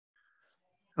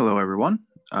Hello, everyone.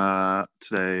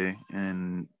 Today,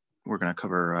 we're going to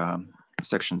cover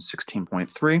section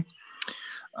 16.3,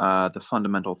 the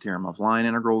fundamental theorem of line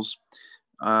integrals.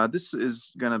 This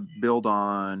is going to build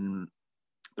on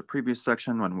the previous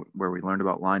section where we learned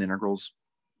about line integrals.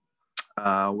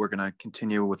 We're going to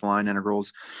continue with line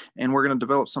integrals, and we're going to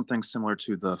develop something similar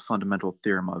to the fundamental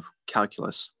theorem of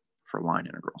calculus for line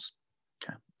integrals.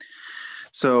 Okay.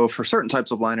 So for certain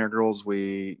types of line integrals,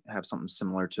 we have something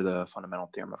similar to the fundamental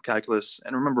theorem of calculus.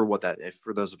 And remember what that is.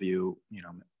 For those of you,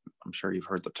 I'm sure you've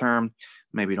heard the term,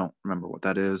 maybe don't remember what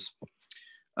that is.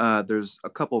 There's a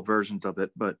couple of versions of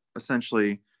it, but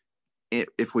essentially,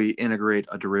 if we integrate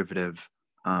a derivative,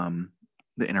 the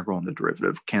integral and the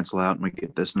derivative cancel out, and we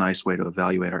get this nice way to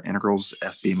evaluate our integrals,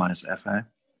 FB minus FA.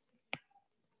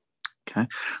 Okay,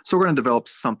 so we're going to develop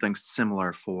something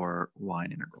similar for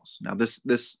line integrals. Now,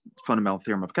 this fundamental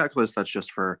theorem of calculus, that's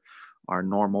just for our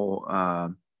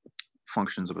normal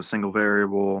functions of a single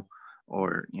variable,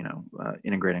 or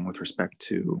integrating with respect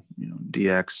to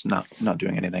dx, not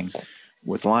doing anything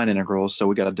with line integrals. So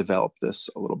we got to develop this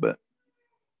a little bit.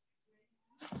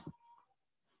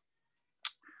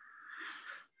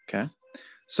 Okay,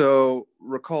 so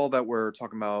recall that we're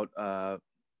talking about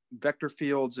vector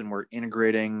fields, and we're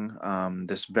integrating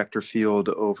this vector field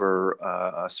over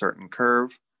a certain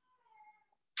curve.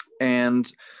 And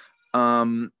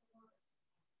we're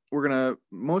going to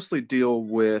mostly deal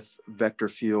with vector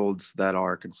fields that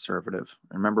are conservative.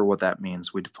 Remember what that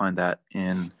means. We defined that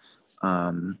in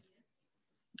the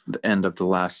end of the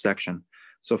last section.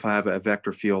 So if I have a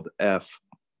vector field F,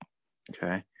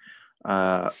 okay,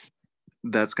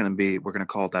 that's going to be, we're going to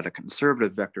call that a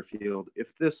conservative vector field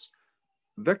if this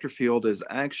vector field is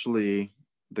actually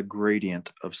the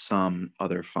gradient of some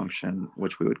other function,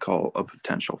 which we would call a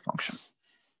potential function.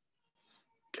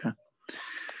 Okay.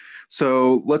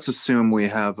 So let's assume we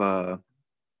have a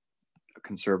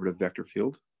conservative vector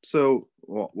field. So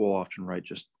we'll often write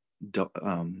just del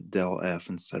F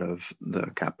instead of the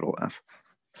capital F.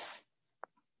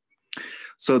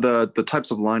 So the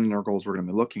types of line integrals we're going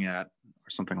to be looking at are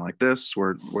something like this.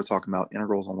 We're talking about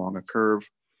integrals along a curve.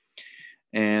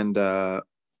 And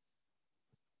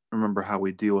remember how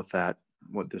we deal with that,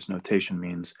 what this notation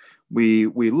means. We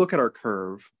look at our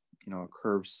curve, a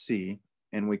curve C,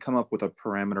 and we come up with a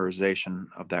parameterization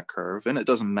of that curve. And it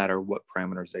doesn't matter what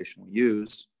parameterization we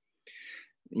use.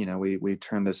 We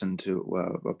turn this into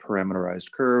a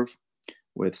parameterized curve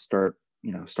with start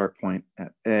point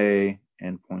at A,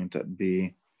 end point at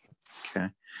B. Okay,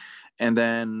 and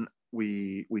then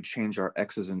we change our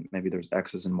x's, and maybe there's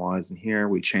x's and y's in here.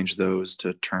 We change those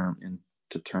to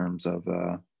terms of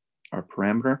our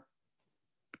parameter,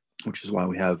 which is why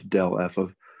we have del F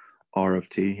of R of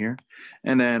t here.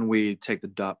 And then we take the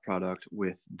dot product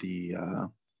with the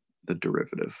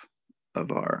derivative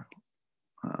of our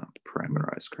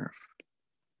parameterized curve.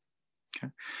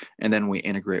 Okay, and then we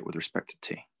integrate with respect to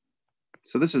t.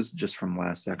 So this is just from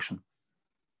last section.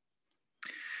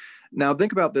 Now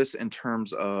think about this in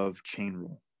terms of chain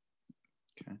rule.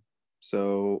 Okay,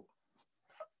 so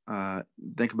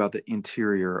think about the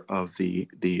interior of the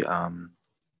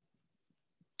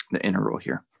integral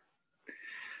here.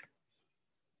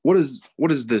 What is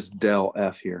this del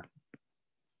F here?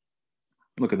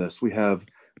 Look at this. We have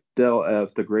del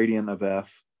F, the gradient of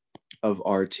F of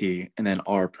RT, and then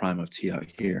R prime of T out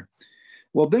here.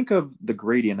 Well, think of the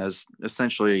gradient as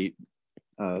essentially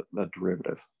a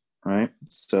derivative, right?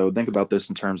 So think about this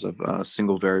in terms of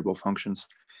single variable functions.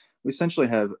 We essentially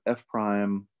have F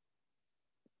prime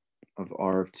of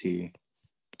R of T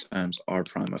times R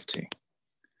prime of T.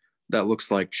 That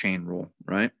looks like chain rule,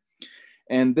 right?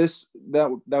 And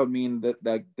that would mean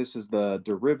that this is the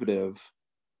derivative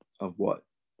of what?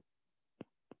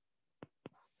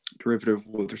 Derivative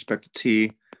with respect to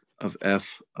T of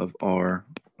F of R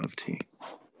of T.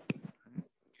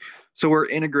 So we're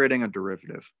integrating a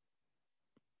derivative.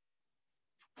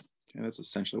 Okay, that's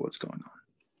essentially what's going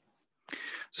on.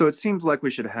 So it seems like we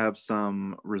should have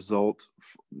some result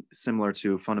similar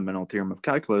to fundamental theorem of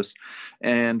calculus,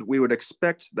 and we would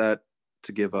expect that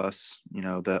to give us,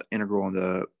 the integral and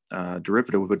the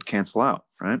derivative would cancel out,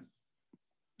 right?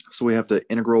 So we have the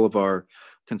integral of our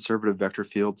conservative vector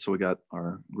field. So we got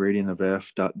our gradient of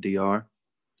f dot dr,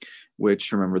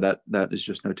 which, remember, that is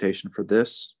just notation for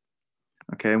this.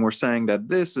 Okay, and we're saying that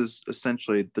this is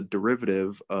essentially the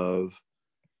derivative of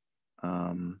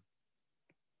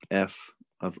f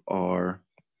of r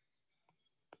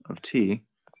of t.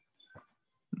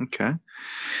 Okay,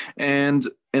 and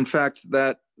in fact,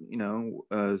 that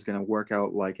is going to work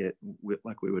out like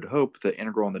we would hope. The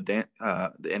integral and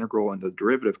the integral and the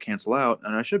derivative cancel out,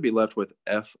 and I should be left with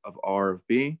f of r of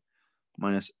b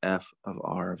minus f of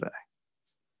r of a.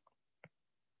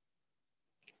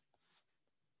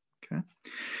 Okay,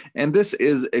 and this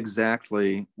is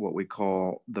exactly what we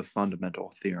call the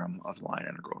fundamental theorem of line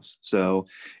integrals. So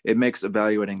it makes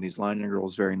evaluating these line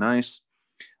integrals very nice.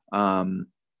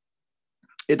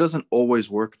 It doesn't always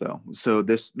work though. So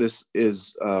this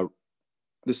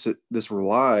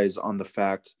relies on the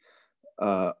fact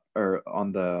or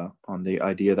on the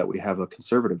idea that we have a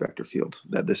conservative vector field,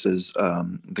 that this is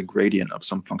the gradient of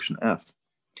some function f.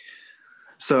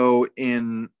 So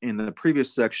in the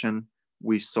previous section,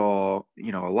 we saw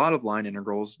a lot of line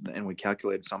integrals, and we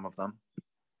calculated some of them,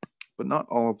 but not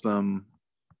all of them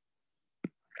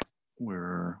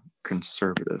were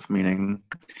conservative, meaning,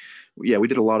 yeah, we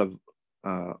did a lot of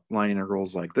line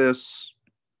integrals like this.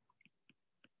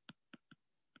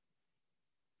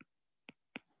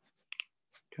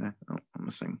 Okay, oh, I'm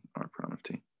missing r prime of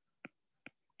t.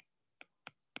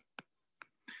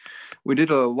 We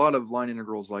did a lot of line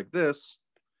integrals like this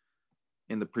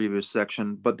in the previous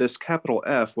section, but this capital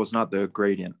F was not the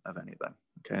gradient of anything.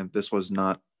 Okay, this was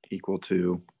not equal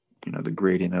to the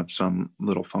gradient of some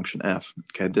little function f.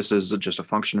 Okay, this is just a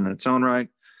function in its own right.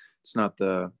 It's not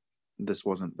this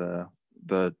wasn't the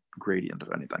gradient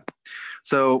of anything.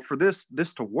 So for this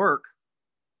to work,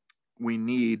 we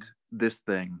need this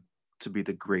thing to be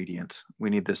the gradient. We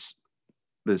need this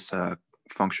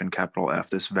function capital F,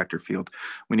 this vector field.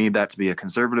 We need that to be a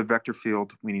conservative vector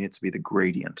field. We need it to be the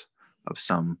gradient of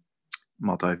some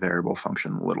multivariable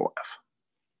function little f.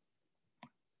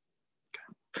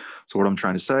 Okay. So what I'm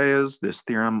trying to say is this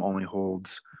theorem only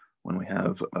holds when we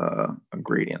have a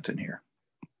gradient in here.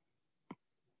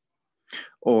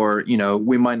 Or,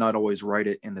 we might not always write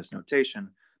it in this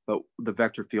notation, but the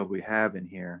vector field we have in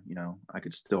here, I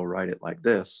could still write it like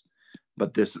this,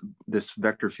 but this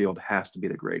vector field has to be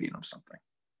the gradient of something.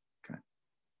 Okay.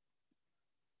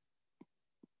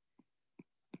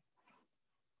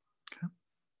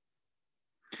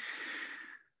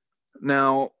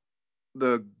 Now,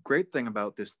 the great thing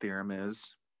about this theorem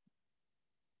is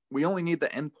we only need the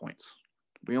endpoints.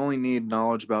 We only need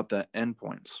knowledge about the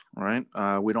endpoints, right?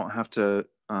 We don't have to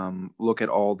look at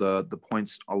all the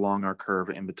points along our curve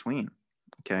in between.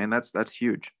 Okay, and that's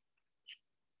huge.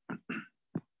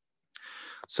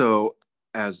 So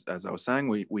as I was saying,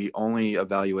 we only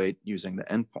evaluate using the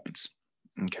endpoints.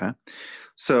 Okay,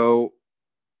 so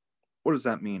what does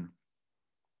that mean?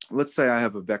 Let's say I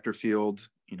have a vector field,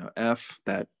 f,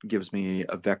 that gives me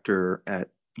a vector at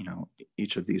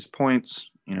each of these points,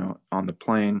 on the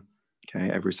plane.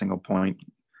 Okay, every single point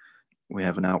we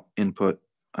have an input,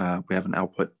 we have an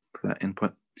output for that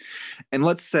input. And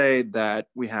let's say that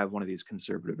we have one of these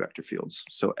conservative vector fields.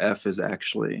 So f is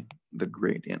actually the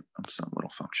gradient of some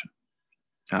little function,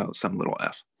 some little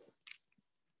f.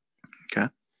 Okay.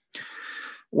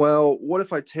 Well, what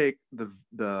if I take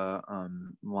the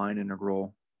line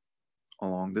integral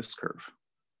along this curve?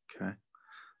 Okay.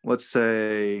 Let's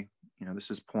say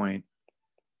this is point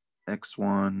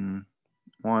x1,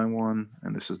 y1,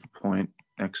 and this is the point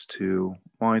x2,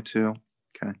 y2.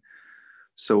 Okay.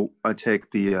 So I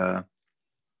take the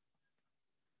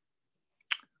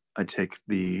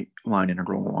line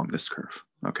integral along this curve.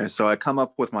 Okay, so I come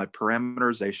up with my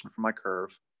parameterization for my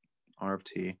curve, r of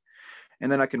t,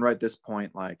 and then I can write this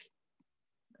point like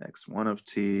x1 of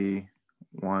t,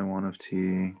 y1 of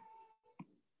t.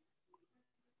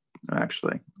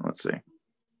 Actually, let's see.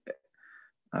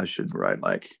 I should write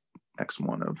like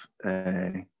x1 of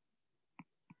a,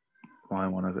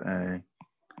 y1 of a,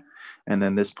 and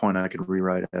then this point I could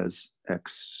rewrite as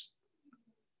x2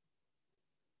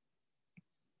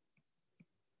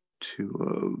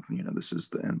 of, this is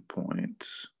the endpoint,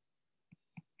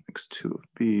 x2 of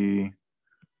b,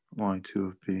 y2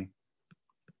 of b.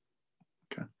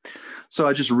 Okay, so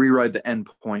I just rewrite the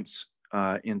endpoints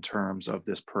in terms of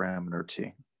this parameter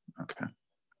t. Okay,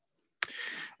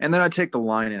 and then I take the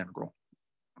line integral.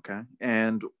 Okay,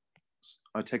 and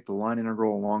I take the line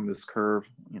integral along this curve,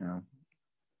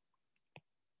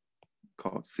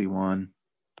 call it C1.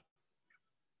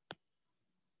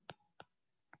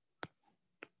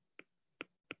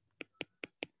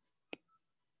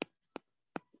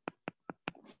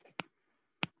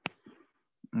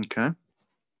 Okay,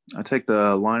 I take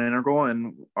the line integral,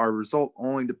 and our result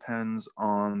only depends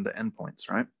on the endpoints,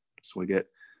 right? So we get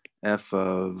f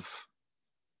of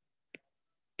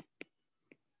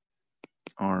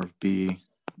r of b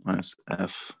minus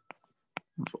f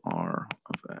of r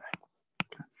of a.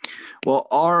 Okay. Well,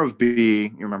 r of b,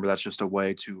 you remember that's just a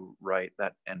way to write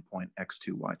that endpoint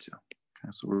x2, y2.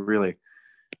 Okay, so we're really,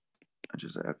 I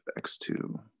just have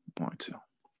x2, y2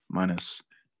 minus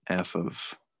f of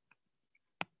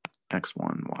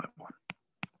x1, y1.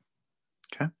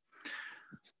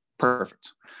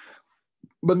 Perfect.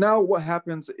 But now what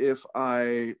happens if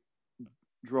I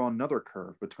draw another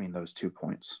curve between those 2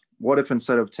 points? What if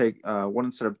instead of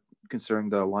considering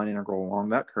the line integral along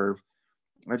that curve,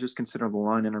 I just consider the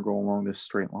line integral along this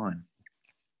straight line?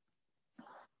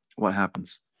 What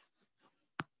happens?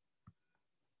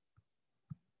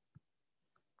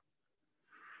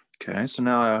 Okay, so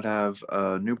now I would have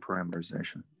a new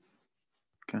parameterization.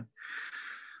 Okay,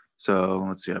 so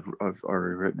let's see, I've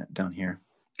already written it down here.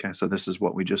 Okay, so this is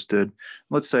what we just did.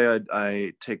 Let's say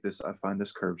I take this, I find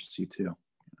this curve C2.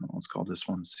 Let's call this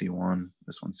one C1,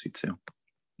 this one C2.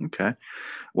 Okay,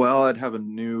 well, I'd have a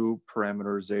new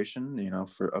parameterization,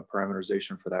 for a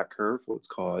parameterization for that curve. Let's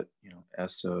call it,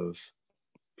 S of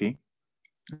P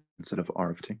instead of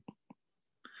R of T.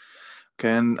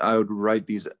 Okay, and I could write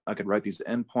these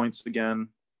endpoints again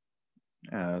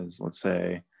as, let's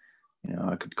say,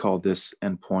 I could call this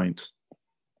endpoint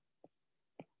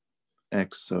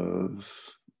X of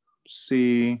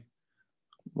C,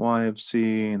 Y of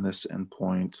C, and this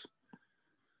endpoint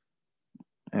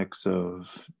X of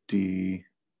D,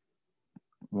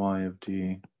 Y of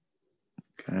D.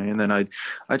 Okay, and then I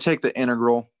take the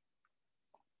integral,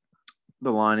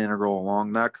 the line integral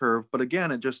along that curve. But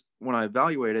again, when I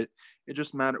evaluate it,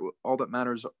 all that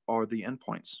matters are the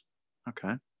endpoints.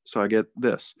 Okay, so I get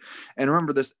this. And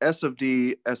remember this S of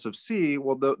D, S of C,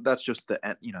 well, that's just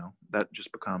that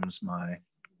just becomes my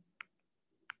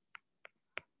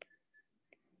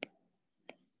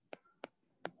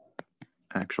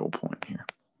actual point here.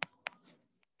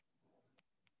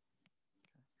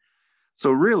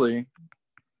 So really,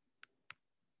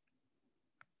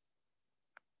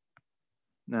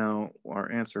 now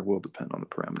our answer will depend on the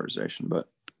parameterization, but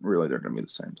really they're going to be the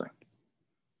same thing.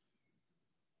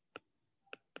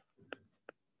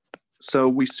 So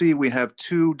we see we have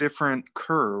two different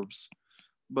curves,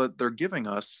 but they're giving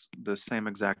us the same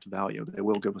exact value. They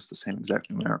will give us the same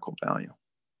exact numerical value.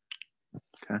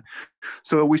 Okay,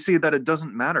 so we see that it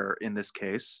doesn't matter in this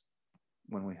case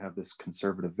when we have this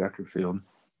conservative vector field.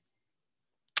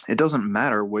 It doesn't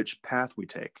matter which path we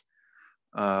take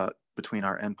between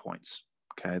our endpoints.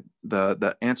 Okay,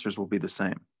 the answers will be the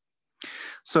same.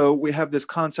 So we have this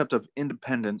concept of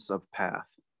independence of path.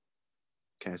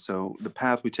 Okay, so the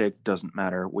path we take doesn't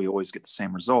matter. We always get the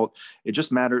same result. It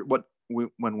just matters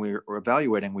when we're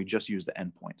evaluating, we just use the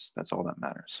endpoints. That's all that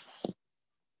matters.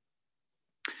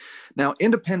 Now,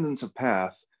 independence of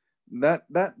path, that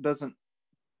doesn't,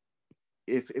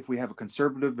 if we have a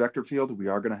conservative vector field, we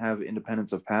are going to have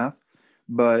independence of path,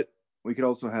 but we could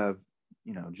also have,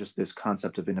 just this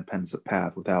concept of independence of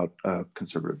path without a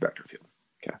conservative vector field.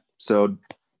 Okay, so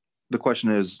the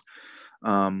question is,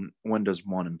 when does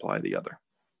one imply the other?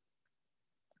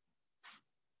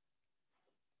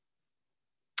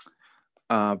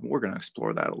 We're going to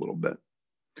explore that a little bit.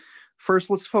 First,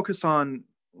 let's focus on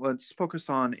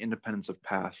independence of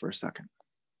path for a second.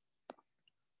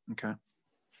 Okay.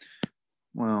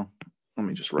 Well, let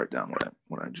me just write down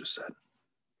what I just said.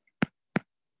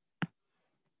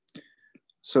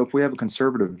 So if we have a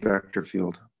conservative vector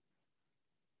field,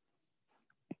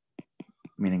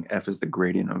 meaning f is the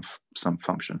gradient of some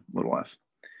function, little f,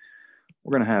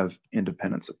 we're going to have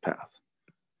independence of path.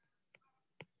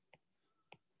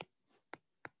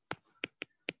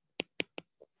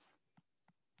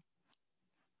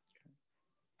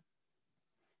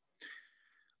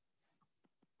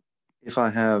 If I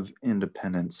have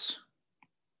independence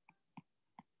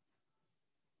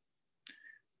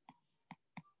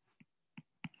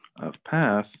of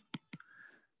path,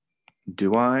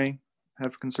 do I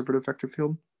have a conservative vector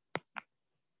field?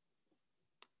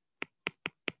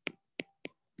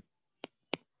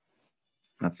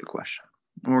 That's the question.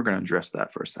 And we're going to address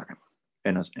that for a second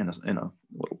in a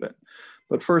little bit.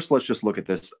 But first, let's just look at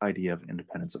this idea of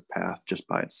independence of path just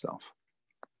by itself.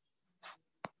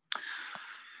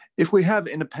 If we have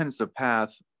independence of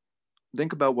path,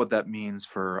 think about what that means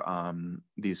for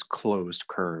these closed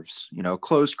curves.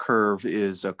 Closed curve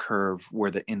is a curve where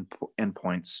the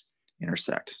endpoints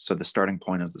intersect. So the starting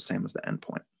point is the same as the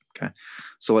endpoint. Okay,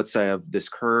 so let's say I have this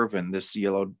curve and this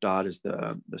yellow dot is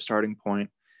the starting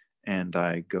point, and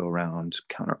I go around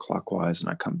counterclockwise and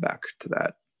I come back to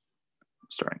that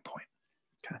starting point.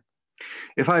 Okay,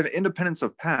 if I have independence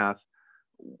of path,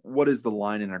 what is the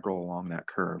line integral along that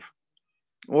curve?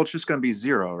 Well, it's just going to be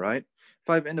 0, right? If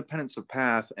I have independence of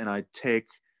path and I take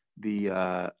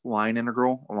the line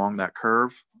integral along that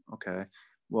curve, okay,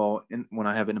 well, when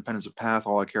I have independence of path,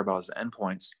 all I care about is the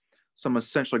endpoints. So I'm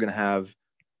essentially going to have,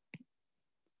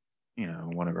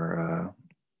 whatever,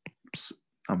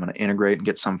 I'm going to integrate and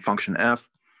get some function f.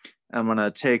 I'm going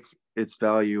to take its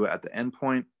value at the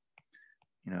endpoint,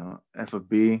 f of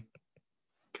b,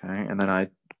 Okay, and then I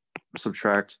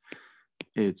subtract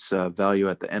its value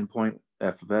at the endpoint,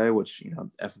 f of a, which,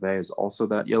 f of a is also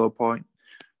that yellow point.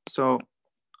 So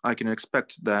I can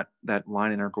expect that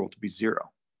line integral to be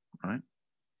 0, right?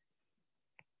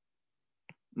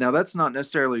 Now, that's not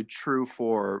necessarily true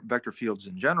for vector fields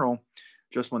in general,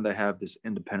 just when they have this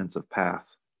independence of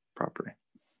path property.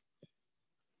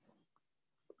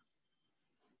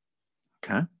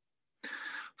 Okay,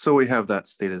 so we have that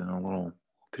stated in a little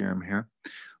theorem here.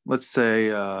 Let's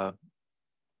say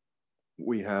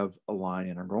we have a line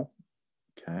integral,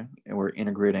 okay, and we're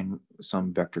integrating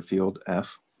some vector field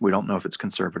f. We don't know if it's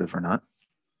conservative or not.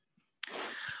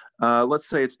 Let's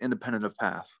say it's independent of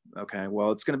path. Okay,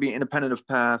 well, it's going to be independent of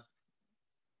path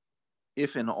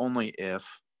if and only if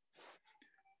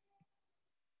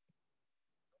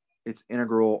its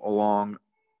integral along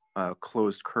a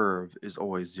closed curve is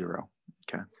always 0.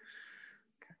 Okay.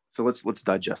 So let's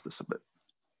digest this a bit.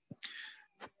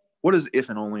 What does if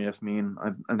and only if mean?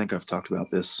 I think I've talked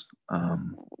about this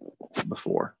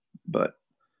before, but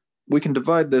we can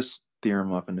divide this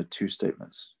theorem up into 2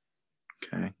 statements.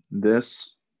 Okay,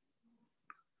 this,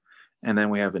 and then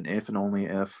we have an if and only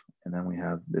if, and then we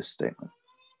have this statement.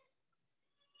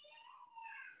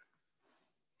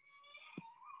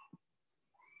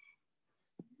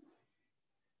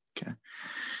 Okay,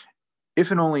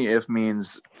 if and only if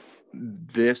means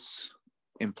this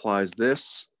implies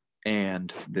this,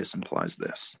 and this implies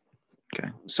this. Okay,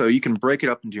 so you can break it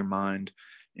up into your mind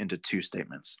into 2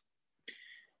 statements.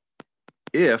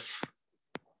 If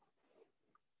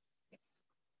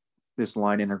this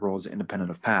line integral is independent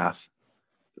of path,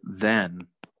 then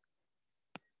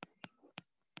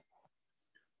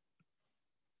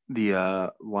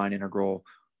the line integral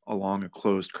along a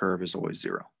closed curve is always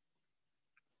 0.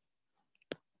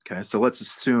 Okay, so let's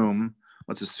assume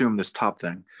this top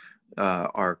thing,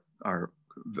 our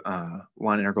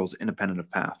line integral is independent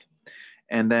of path,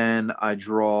 and then I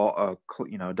draw a,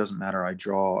 it doesn't matter. I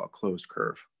draw a closed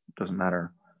curve. It doesn't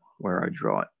matter where I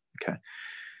draw it.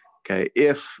 Okay.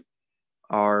 If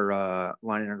our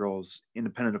line integral is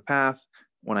independent of path,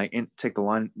 when I take the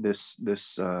line,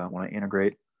 when I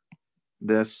integrate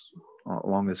this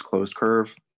along this closed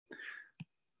curve,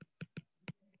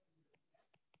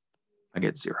 I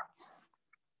get 0.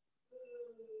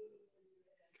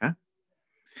 Okay.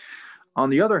 On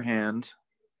the other hand,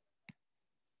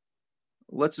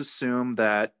 let's assume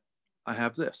that I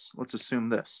have this. Let's assume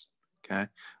this. Okay.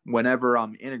 Whenever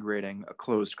I'm integrating a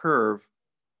closed curve,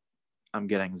 I'm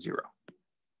getting 0.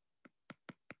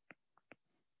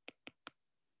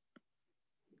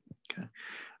 Okay.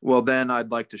 Well, then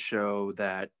I'd like to show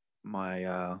that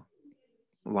my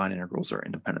line integrals are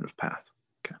independent of path.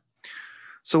 Okay.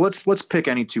 So let's pick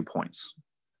any 2 points.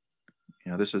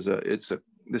 This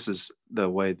is the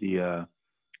way the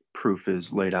proof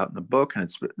is laid out in the book, and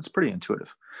it's pretty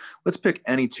intuitive. Let's pick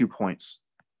any 2 points.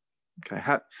 Okay.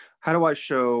 How do I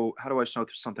show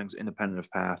something's independent of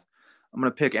path? I'm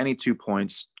going to pick any 2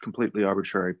 points, completely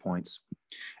arbitrary points,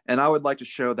 and I would like to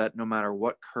show that no matter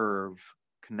what curve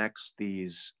connects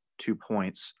these 2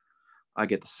 points, I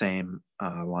get the same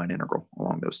line integral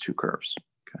along those 2 curves.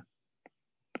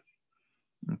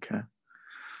 Okay.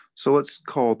 So let's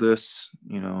call this,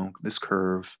 this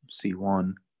curve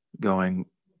C1 going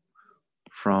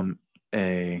from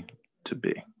A to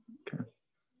B. Okay.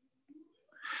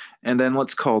 And then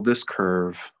let's call this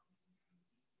curve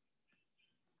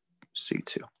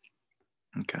C2.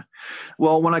 Okay.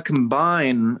 Well, when I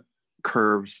combine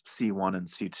curves C1 and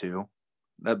C2,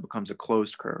 that becomes a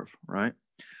closed curve, right?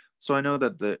 So I know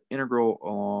that the integral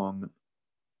along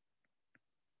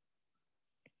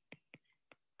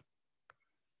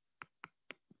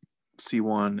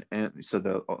C1, and so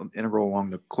the integral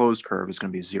along the closed curve is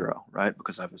going to be 0, right?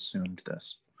 Because I've assumed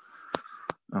this.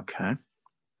 Okay.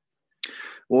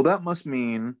 Well, that must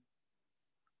mean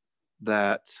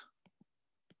that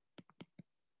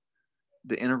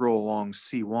the integral along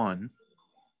C1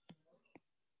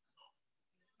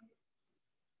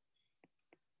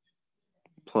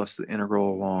 plus the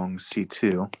integral along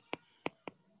C2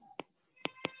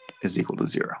 is equal to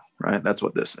 0, right? That's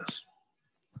what this is.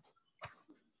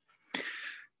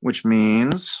 Which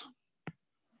means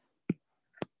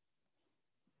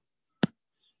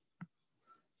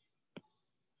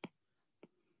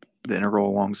the integral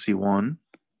along C1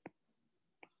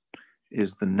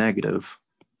 is the negative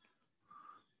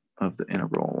of the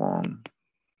integral along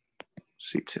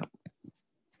C2.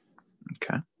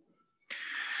 Okay.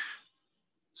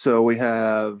 So we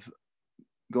have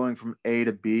going from A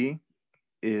to B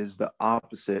is the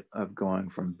opposite of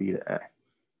going from B to A.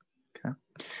 Okay.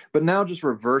 But now just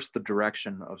reverse the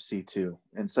direction of C2.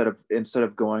 Instead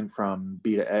of going from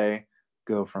B to A,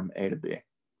 go from A to B.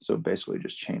 So basically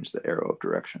just change the arrow of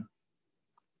direction.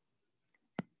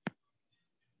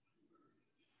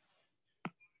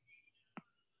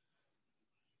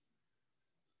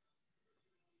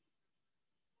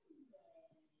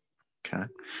 Okay.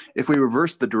 If we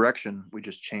reverse the direction, we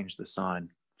just change the sign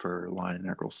for line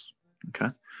integrals. Okay.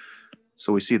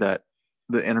 So we see that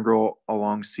the integral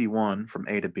along C1 from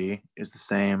A to B is the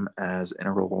same as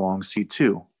integral along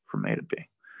C2 from A to B.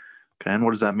 Okay. And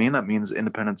what does that mean? That means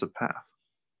independence of path.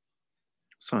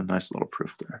 So a nice little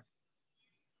proof there.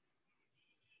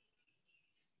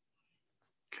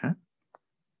 Okay.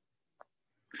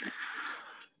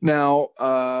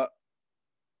 Now,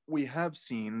 we have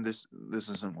seen this. This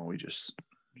isn't what we just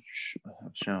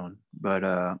have shown, but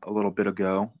a little bit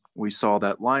ago, we saw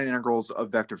that line integrals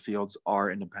of vector fields are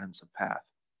independence of path.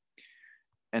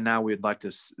 And now we'd like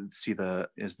to see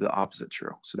is the opposite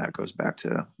true. So that goes back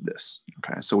to this.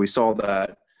 Okay, so we saw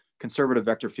that conservative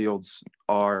vector fields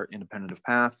are independent of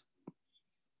path.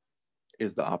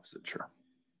 Is the opposite true?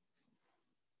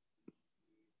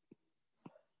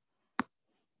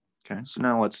 Okay, so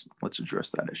now let's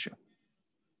address that issue.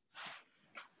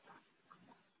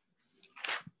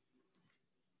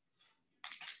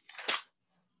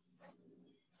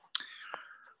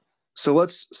 So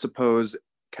let's suppose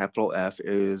capital F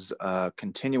is a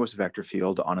continuous vector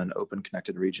field on an open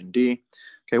connected region D.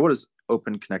 Okay, what does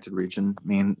open connected region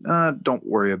mean? Don't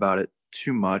worry about it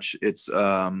too much. It's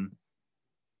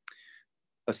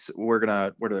we're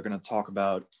gonna talk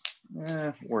about.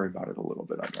 Worry about it a little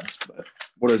bit, I guess. But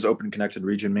what does open connected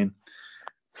region mean?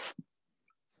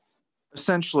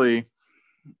 Essentially,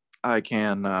 I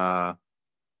can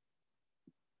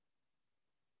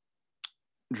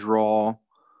draw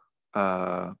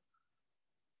a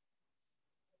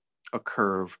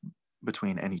curve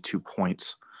between any 2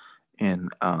 points in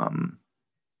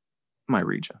my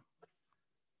region.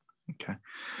 Okay,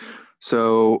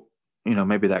 so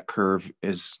maybe that curve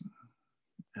has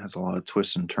a lot of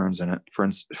twists and turns in it. For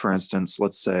instance,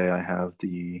 let's say I have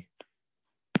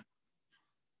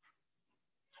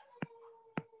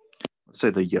let's say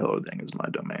the yellow thing is my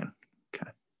domain.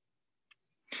 Okay,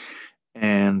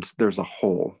 and there's a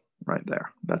hole right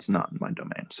there. That's not my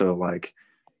domain. So like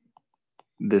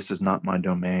this is not my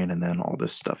domain, and then all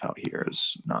this stuff out here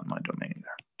is not my domain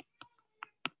either.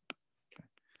 Okay.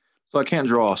 So I can't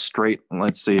draw a straight,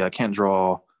 let's see, I can't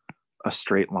draw a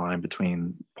straight line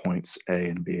between points A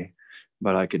and B,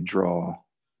 but I could draw,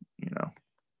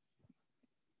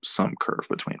 some curve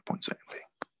between points A and B.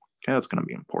 Okay, that's going to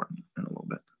be important in a little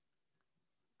bit.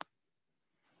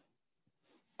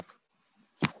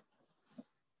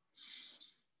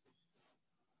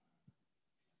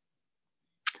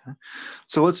 Okay.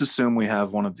 So let's assume we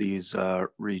have one of these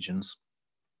regions.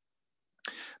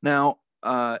 Now,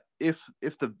 if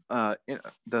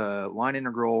the line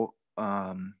integral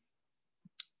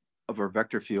of our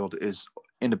vector field is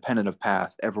independent of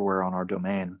path everywhere on our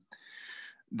domain,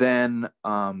 then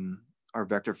our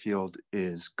vector field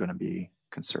is going to be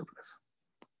conservative.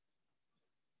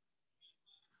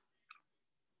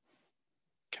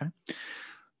 Okay.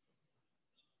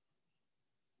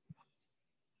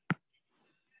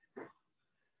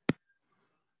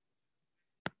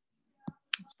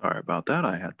 Sorry about that.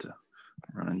 I had to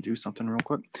run and do something real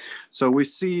quick. So we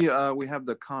see we have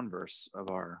the converse of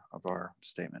our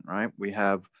statement, right? We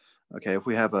have, okay, if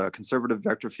we have a conservative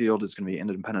vector field, it's going to be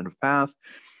independent of path.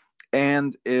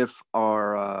 And if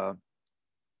our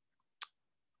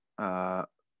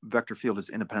vector field is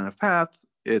independent of path,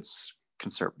 it's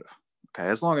conservative. Okay,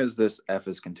 as long as this F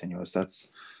is continuous, that's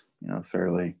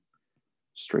fairly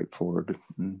straightforward.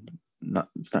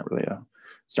 It's not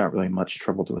really much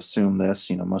trouble to assume this.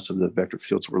 Most of the vector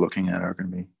fields we're looking at are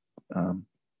going to be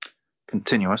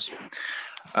continuous.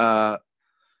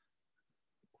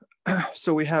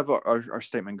 So we have our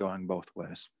statement going both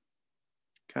ways.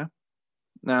 Okay.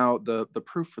 Now the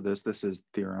proof for this is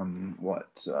theorem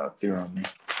theorem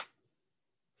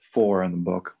 4 in the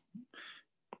book.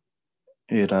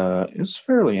 It is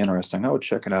fairly interesting. I would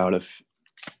check it out if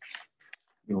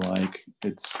you like.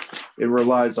 It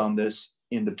relies on this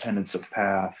independence of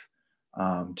path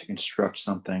to construct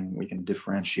something we can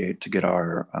differentiate to get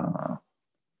our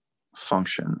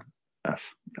function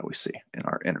f that we see in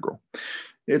our integral.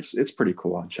 It's pretty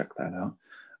cool. I'll check that out.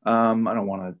 I don't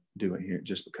want to do it here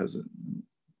just because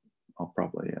I'll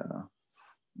probably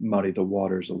muddy the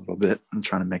waters a little bit. I'm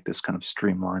trying to make this kind of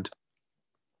streamlined.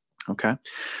 Okay,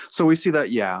 so we see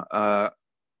that, yeah,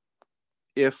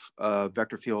 if a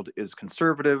vector field is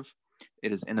conservative,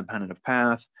 it is independent of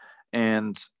path,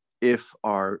 and if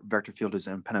our vector field is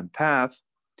independent path,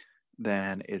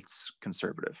 then it's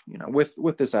conservative, you know,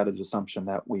 with this added assumption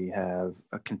that we have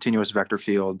a continuous vector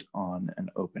field on an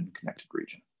open connected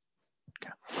region.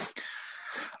 Okay.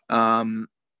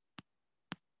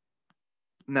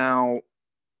 Now,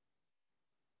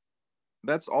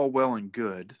 that's all well and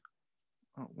good.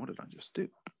 Oh, what did I just do?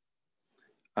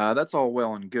 That's all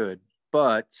well and good,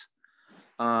 but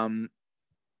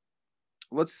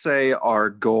let's say our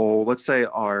goal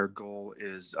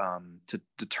is to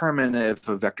determine if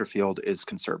a vector field is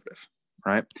conservative,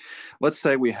 right? Let's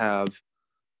say we have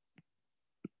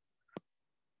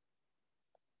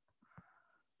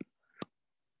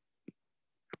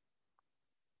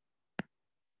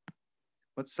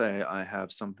let's say I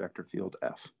have some vector field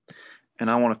F, and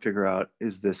I want to figure out,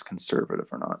 is this conservative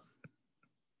or not?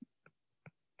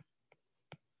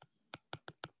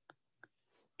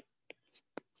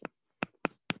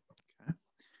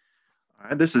 All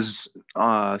right, this is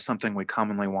something we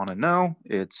commonly want to know.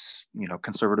 It's, you know,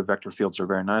 conservative vector fields are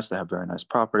very nice. They have very nice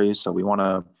properties. So we want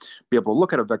to be able to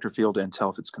look at a vector field and tell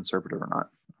if it's conservative or not.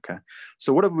 Okay.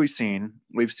 So what have we seen?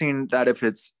 We've seen that if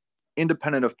it's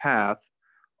independent of path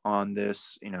on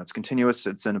this, you know, it's continuous,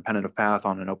 it's independent of path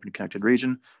on an open connected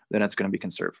region, then it's going to be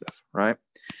conservative, right?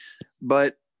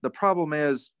 But the problem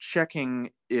is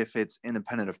checking if it's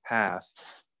independent of path.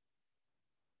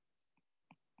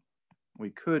 We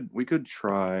could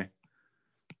try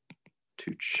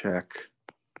to check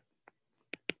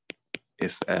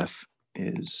if F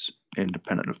is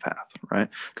independent of path, right?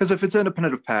 Because if it's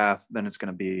independent of path, then it's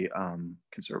going to be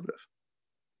conservative.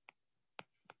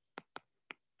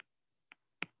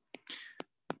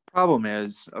 Problem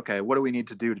is, okay, what do we need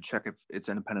to do to check if it's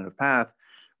independent of path?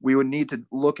 We would need to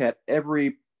look at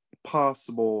every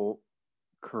possible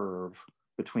curve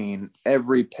between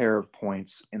every pair of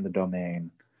points in the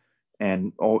domain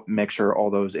and make sure all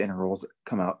those integrals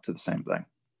come out to the same thing.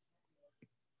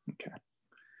 Okay.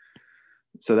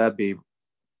 So that'd be,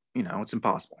 you know, it's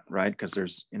impossible, right? Because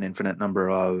there's an infinite number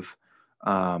of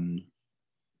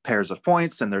pairs of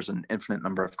points and there's an infinite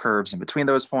number of curves in between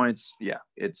those points. Yeah,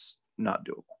 it's not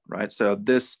doable, right? So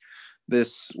this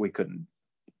we couldn't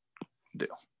do.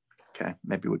 Okay,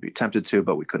 maybe we'd be tempted to,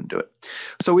 but we couldn't do it.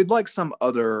 So we'd like some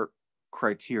other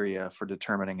criteria for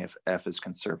determining if F is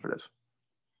conservative.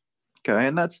 Okay,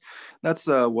 and that's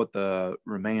what the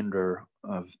remainder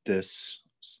of this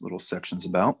little section's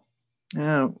about.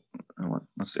 Yeah,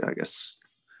 let's see. I guess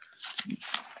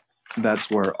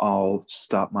that's where I'll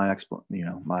stop my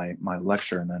my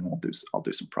lecture, and then I'll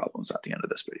do some problems at the end of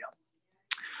this video.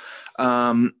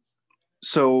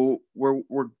 So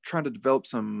we're trying to develop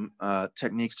some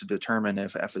techniques to determine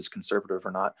if F is conservative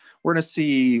or not. We're going to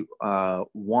see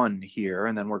one here,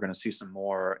 and then we're going to see some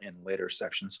more in later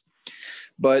sections.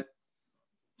 But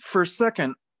for a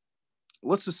second,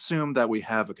 let's assume that we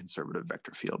have a conservative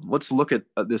vector field. Let's look at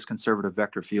this conservative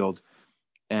vector field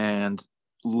and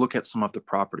look at some of the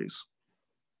properties.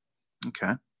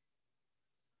 Okay.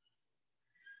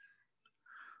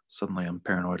 Suddenly I'm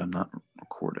paranoid I'm not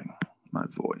recording my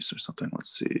voice or something.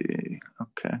 Let's see.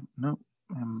 Okay. No,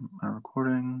 am I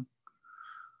recording?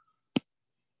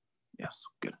 Yes,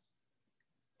 good.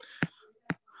 All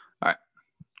right.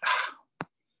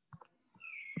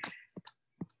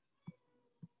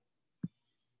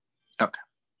 Okay.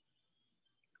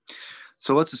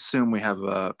 So let's assume we have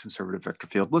a conservative vector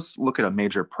field. Let's look at a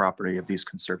major property of these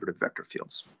conservative vector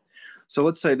fields. So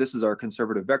let's say this is our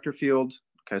conservative vector field.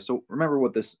 Okay, so remember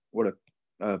what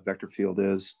a vector field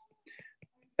is.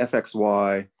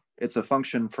 fxy, it's a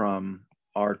function from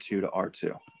R2 to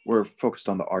R2. We're focused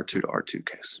on the R2 to R2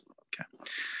 case. Okay,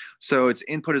 so its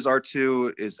input is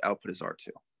R2, its output is R2.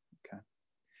 Okay,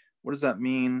 what does that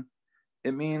mean?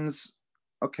 It means,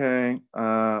 okay,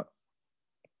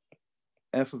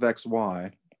 f of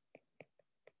xy,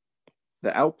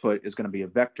 the output is going to be a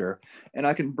vector, and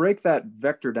I can break that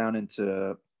vector down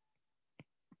into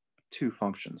two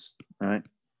functions, right?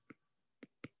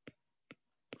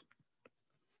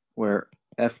 Where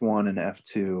f1 and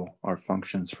f2 are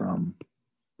functions from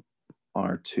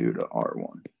R2 to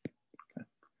R1.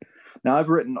 Okay. Now I've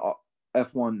written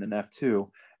f1 and f2,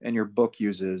 and your book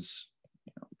uses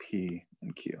p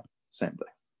and q, same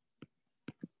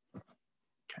thing.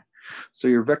 Okay. So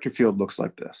your vector field looks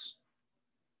like this.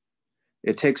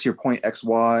 It takes your point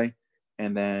xy,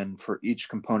 and then for each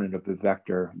component of the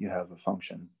vector, you have a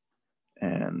function,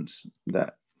 and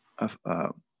that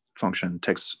function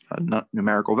takes a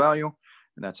numerical value,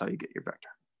 and that's how you get your vector.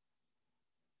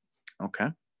 Okay.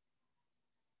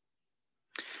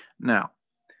 Now,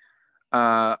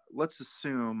 let's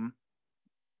assume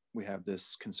we have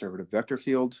this conservative vector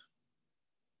field.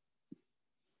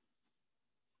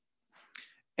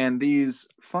 And these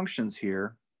functions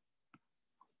here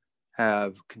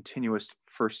have continuous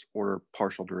first order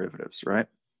partial derivatives, right?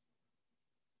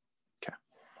 Okay.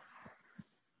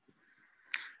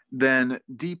 Then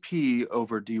dp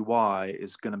over dy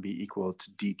is going to be equal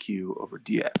to dq over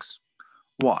dx.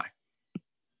 Why?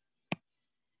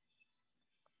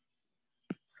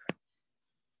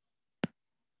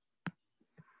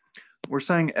 We're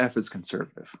saying f is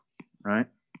conservative, right?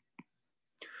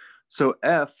 So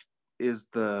f is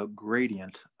the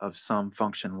gradient of some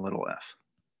function little f.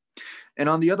 And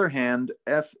on the other hand,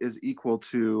 f is equal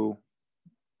to,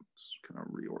 let's kind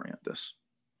of reorient this.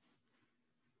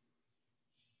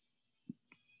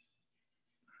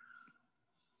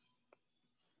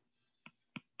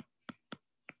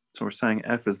 So we're saying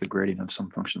f is the gradient of some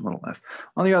function little f.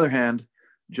 On the other hand,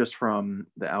 just from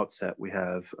the outset, we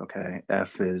have, okay,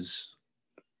 f is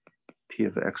p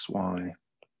of xy,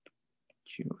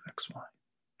 q of xy,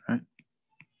 right?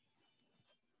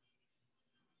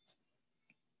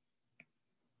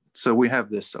 So we have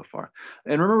this so far.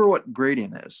 And remember what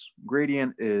gradient is.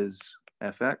 Gradient is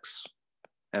fx,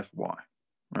 fy,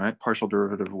 right? Partial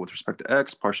derivative with respect to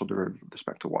x, partial derivative with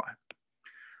respect to y.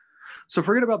 So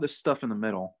forget about this stuff in the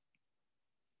middle.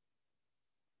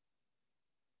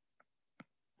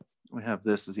 We have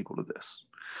this is equal to this.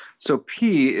 So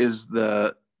p is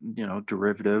the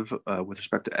derivative with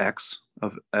respect to x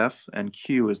of f, and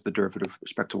q is the derivative with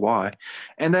respect to y.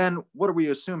 And then what are we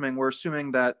assuming? We're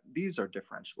assuming that these are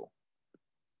differentiable,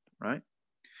 right?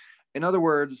 In other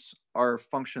words, our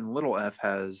function little f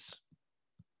has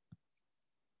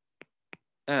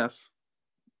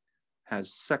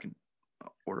second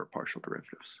order partial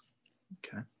derivatives.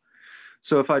 Okay.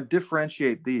 So if I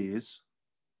differentiate these,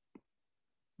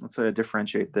 let's say I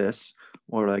differentiate this,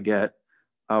 what would I get?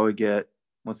 I would get,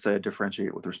 let's say I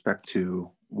differentiate with respect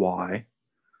to y,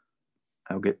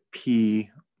 I would get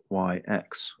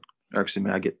pyx, or excuse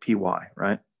me, I get py,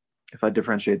 right? If I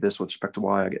differentiate this with respect to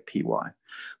y, I get py.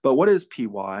 But what is py?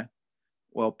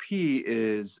 Well, p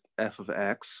is f of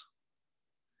x,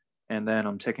 and then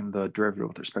I'm taking the derivative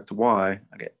with respect to y,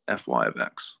 I get fy of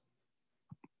x.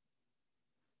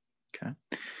 Okay.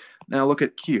 Now look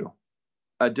at q.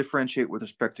 I differentiate with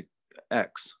respect to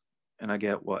x, and I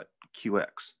get what?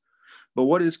 Qx. But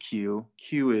what is q?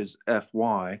 Q is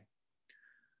fy.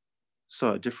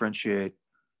 So I differentiate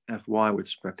fy with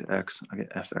respect to x, I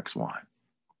get fxy.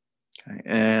 Okay.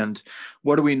 And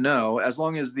what do we know? As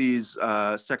long as these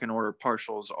second order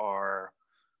partials are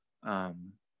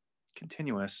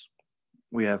continuous,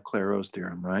 we have Clairaut's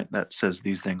theorem, right? That says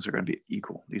these things are going to be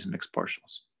equal, these mixed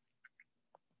partials.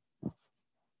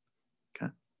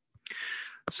 Okay.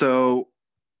 So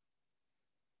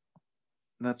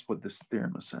that's what this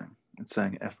theorem is saying. It's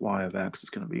saying fy of x is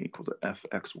going to be equal to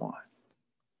fxy.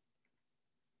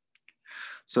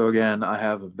 So again, I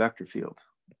have a vector field.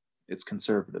 It's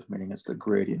conservative, meaning it's the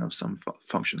gradient of some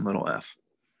function little f.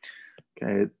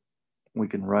 Okay, we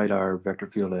can write our vector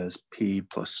field as p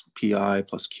plus pi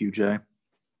plus qj.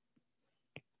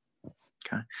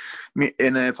 Okay,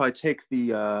 and if I take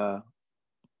the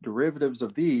derivatives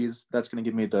of these, that's going to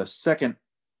give me the second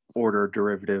order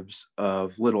derivatives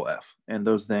of little f, and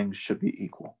those things should be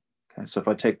equal. Okay, so if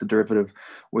I take the derivative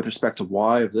with respect to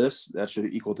y of this, that should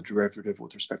equal the derivative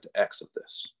with respect to x of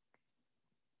this.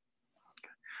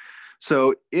 Okay.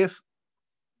 So if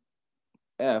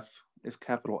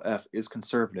capital F is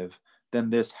conservative, then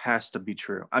this has to be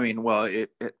true. I mean, well,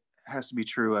 it has to be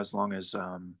true as long as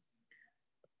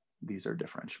these are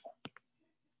differentiable.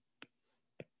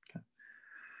 Okay.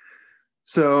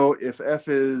 So if F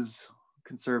is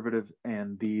conservative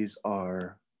and these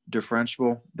are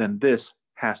differentiable, then this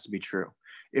has to be true.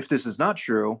 If this is not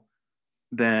true,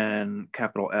 then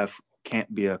capital F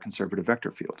can't be a conservative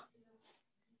vector field.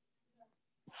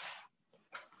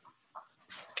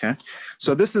 Okay,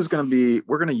 so this is going to be,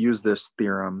 we're going to use this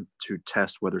theorem to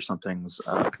test whether something's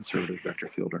a conservative vector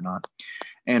field or not.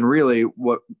 And really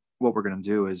what we're going to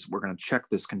do is we're going to check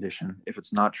this condition. If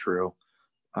it's not true,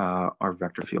 our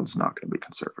vector field is not going to be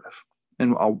conservative.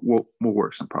 And we'll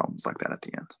work some problems like that at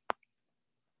the end.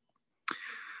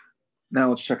 Now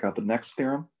let's check out the next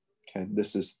theorem. Okay,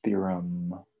 this is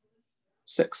theorem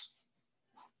 6.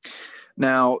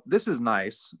 Now this is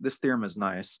nice. This theorem is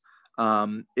nice.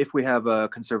 If we have a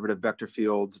conservative vector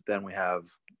field, then we have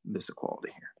this equality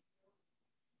here.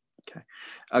 Okay.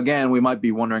 Again, we might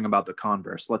be wondering about the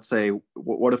converse. Let's say,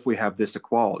 what if we have this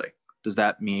equality? Does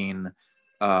that mean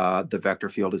the vector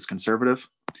field is conservative?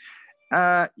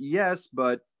 Yes,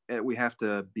 but we have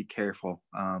to be careful.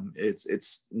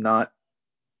 It's not.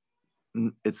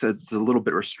 It's a little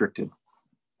bit restricted.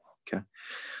 Okay.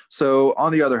 So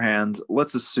on the other hand,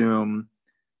 let's assume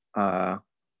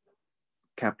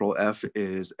capital F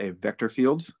is a vector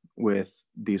field with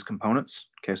these components.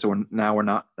 Okay, so now we're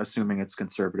not assuming it's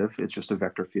conservative. It's just a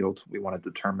vector field. We want to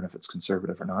determine if it's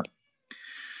conservative or not.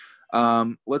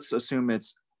 Let's assume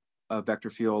it's a vector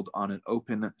field on an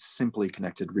open, simply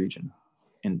connected region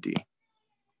in D.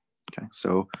 Okay,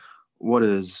 so what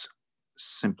does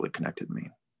simply connected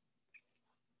mean?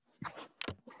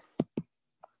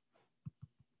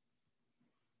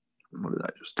 What did I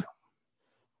just do?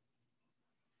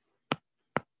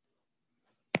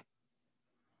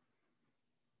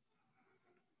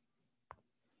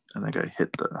 I think I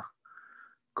hit the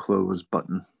close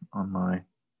button on my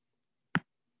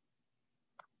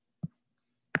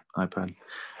iPad.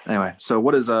 Anyway, so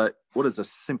what is a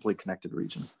simply connected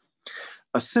region?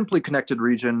 A simply connected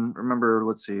region, remember,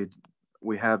 let's see,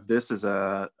 we have this as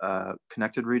a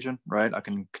connected region, right? I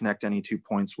can connect any 2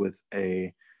 points with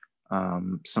a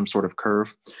some sort of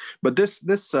curve. But this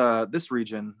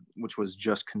region, which was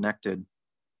just connected,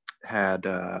 had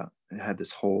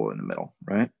this hole in the middle,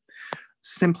 right?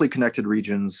 Simply connected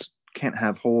regions can't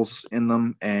have holes in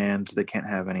them, and they can't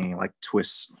have any like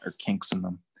twists or kinks in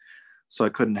them. So I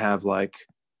couldn't have a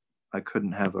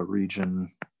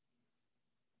region,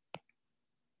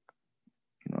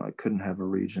 I couldn't have a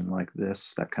region like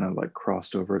this that kind of like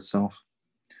crossed over itself.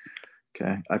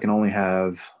 Okay, I can only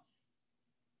have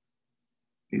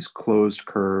these closed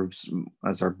curves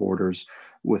as our borders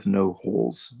with no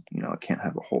holes. I can't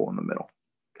have a hole in the middle.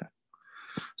 Okay,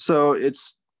 so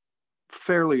it's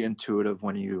fairly intuitive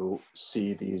when you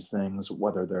see these things,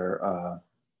 whether they're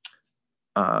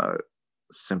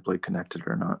simply connected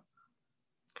or not.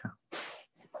 Okay.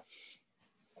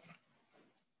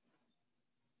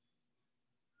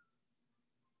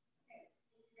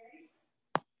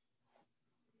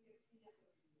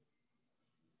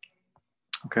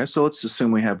 Okay, so let's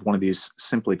assume we have one of these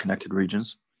simply connected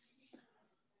regions.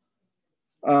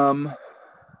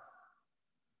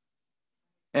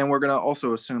 And we're going to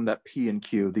also assume that P and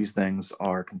Q, these things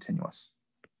are continuous.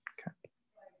 Okay.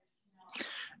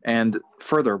 And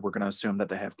further, we're going to assume that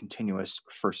they have continuous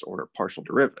first order partial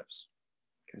derivatives.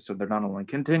 Okay, so they're not only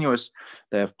continuous,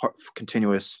 they have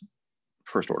continuous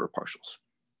first order partials.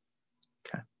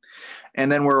 Okay. And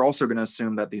then we're also going to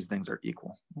assume that these things are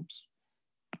equal. Oops.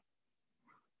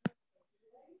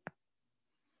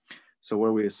 So what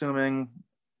are we assuming?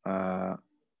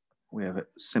 We have a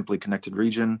simply connected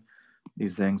region.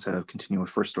 These things have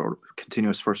continuous first order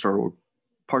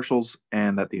partials,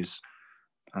 and that these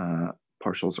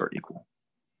partials are equal.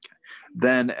 Okay.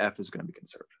 Then F is going to be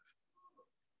conservative.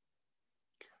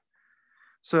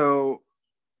 So,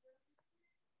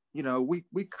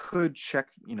 we could check,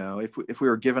 if we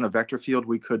were given a vector field,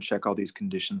 we could check all these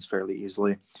conditions fairly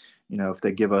easily. If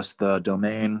they give us the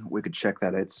domain, we could check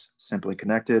that it's simply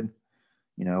connected.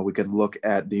 We could look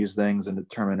at these things and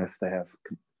determine if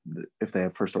they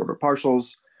have first order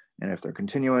partials and if they're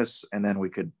continuous, and then we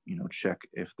could check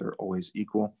if they're always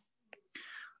equal.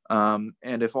 And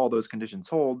if all those conditions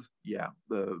hold, yeah,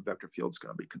 the vector field is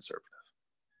going to be conservative.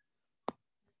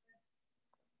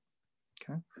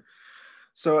 Okay.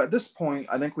 So at this point,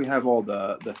 I think we have all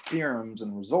the theorems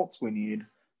and results we need.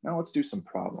 Now let's do some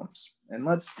problems, and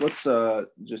let's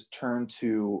just turn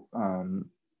to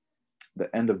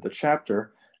the end of the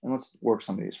chapter, and let's work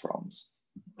some of these problems.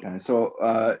 Okay,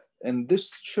 so and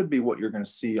this should be what you're going to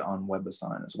see on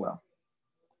WebAssign as well.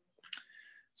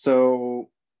 So,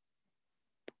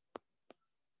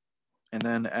 and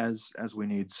then as we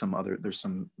need there's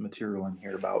some material in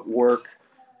here about work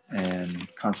and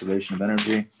conservation of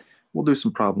energy. We'll do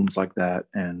some problems like that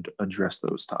and address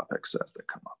those topics as they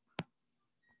come up.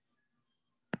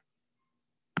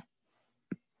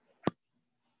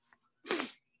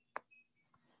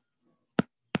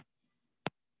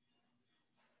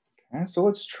 Okay, so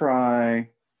let's try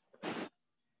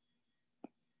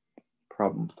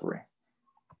problem 3.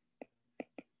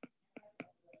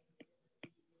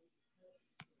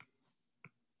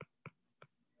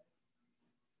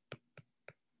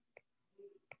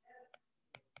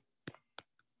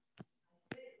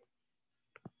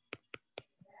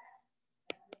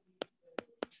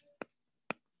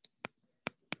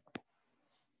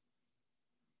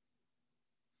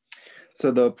 So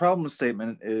the problem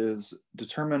statement is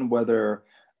determine whether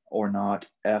or not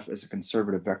F is a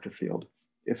conservative vector field.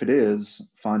 If it is,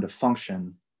 find a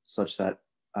function such that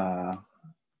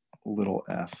little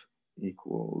f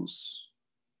equals,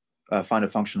 find a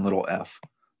function little f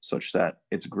such that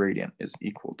its gradient is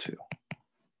equal to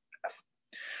f.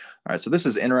 All right, so this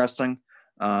is interesting.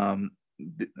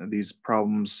 These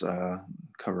problems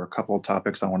cover a couple of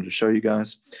topics I wanted to show you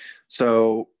guys.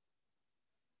 So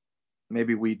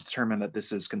maybe we determine that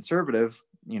this is conservative.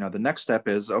 You know, the next step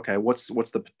is, okay, what's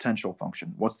the potential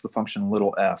function? What's the function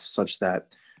little f such that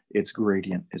its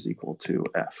gradient is equal to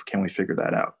f? Can we figure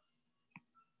that out?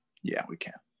 Yeah, we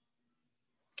can.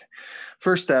 Okay.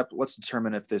 First step, let's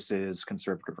determine if this is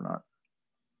conservative or not.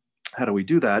 How do we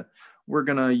do that? We're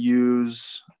gonna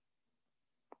use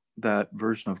that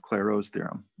version of Clairaut's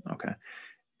theorem. Okay.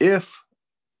 If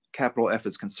capital F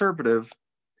is conservative,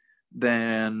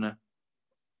 then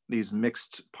these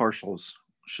mixed partials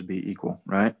should be equal,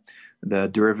 right? The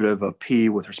derivative of P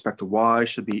with respect to Y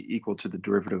should be equal to the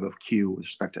derivative of Q with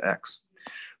respect to X.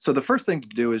 So the first thing to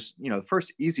do is, you know, the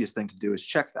first easiest thing to do is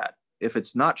check that. If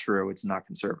it's not true, it's not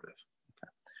conservative.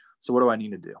 Okay. So what do I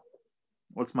need to do?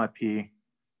 What's my P?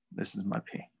 This is my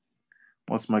P.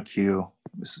 What's my Q?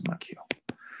 This is my Q.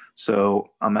 So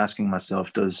I'm asking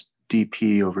myself, does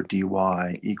dP over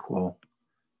dy equal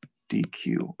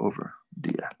dq over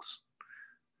dx?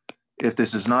 If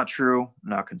this is not true,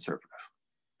 not conservative.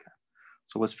 Okay.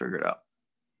 So let's figure it out.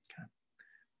 Okay.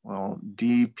 Well,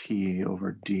 dP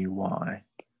over dy,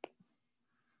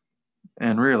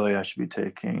 and really I should be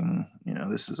taking, you know,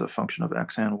 this is a function of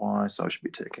x and y, so I should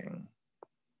be taking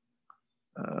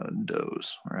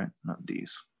dous, right? Not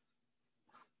d's.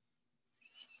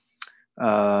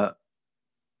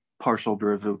 Partial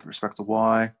derivative with respect to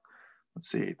y. Let's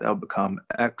see, that would become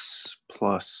x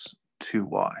plus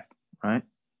 2y, right?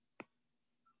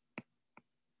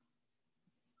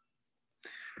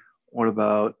 What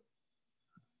about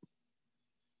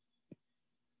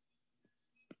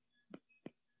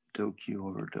dou q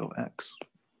over dou x?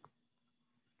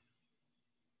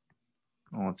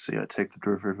 Well, let's see, I take the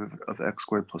derivative of x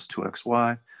squared plus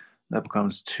 2xy. That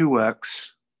becomes 2x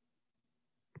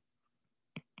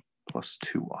plus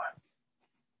 2y.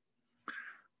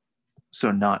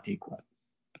 So not equal.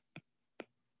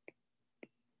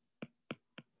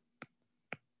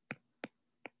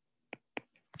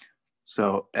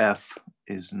 So F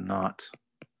is not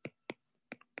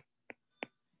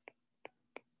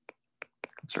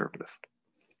conservative.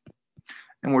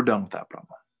 And we're done with that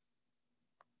problem.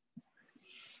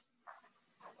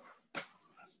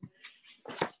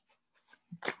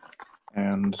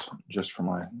 And just for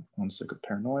my own sake of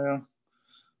paranoia, let's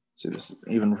see, this is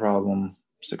an even problem,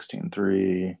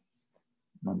 16.3,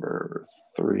 number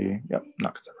 3. Yep,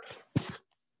 not conservative.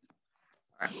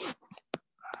 All right.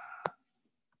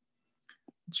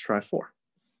 Let's try 4.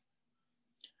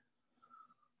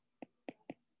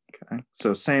 Okay,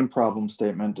 so same problem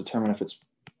statement, determine if it's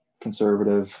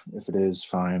conservative. If it is,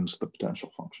 find the potential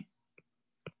function.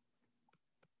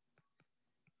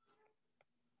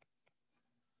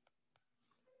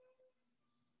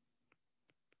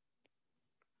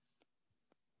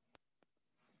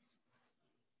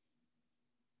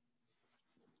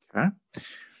 Okay,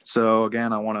 so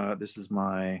again, I want to, this is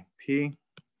my P,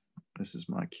 this is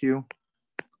my Q.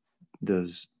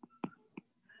 Does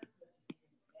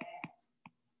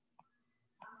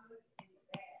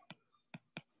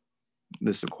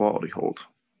this equality hold?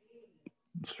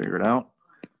 Let's figure it out.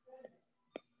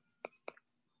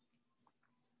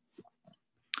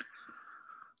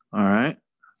 All right,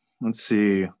 let's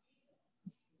see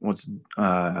what's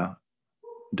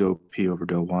dou P over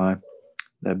dou Y.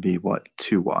 That'd be what,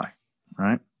 2y,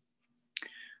 right?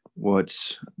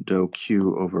 What's dou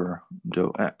Q over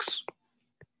dou X?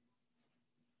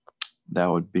 That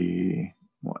would be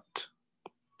what,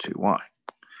 2y.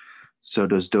 So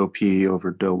does dou P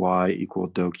over dou Y equal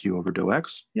dou Q over dou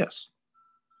X? Yes.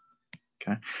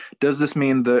 Okay. Does this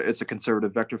mean that it's a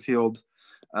conservative vector field?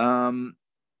 Not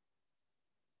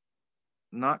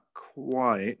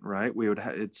quite, right? We would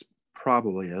it's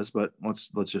probably is, but let's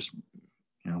just,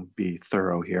 you know, be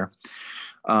thorough here.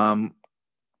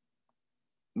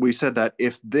 We said that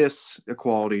if this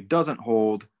equality doesn't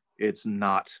hold, it's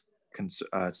not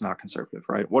conservative,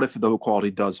 right? What if the equality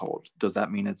does hold? Does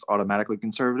that mean it's automatically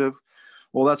conservative?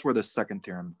 Well, that's where the second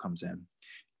theorem comes in.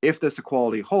 If this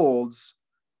equality holds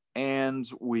and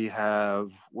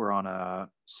we're on a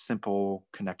simple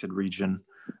connected region,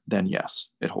 then yes,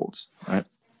 it holds, right?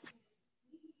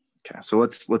 Okay, so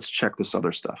let's check this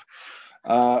other stuff.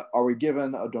 Are we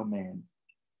given a domain?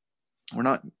 We're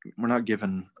not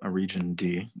given a region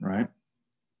D, right?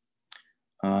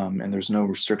 And there's no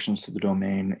restrictions to the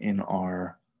domain in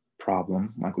our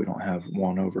problem, like we don't have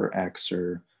 1 over x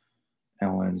or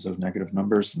ln's of negative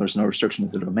numbers. There's no restriction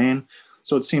to the domain.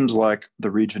 So it seems like the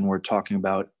region we're talking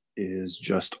about is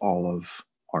just all of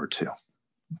R2,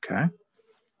 okay?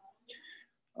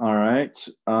 All right.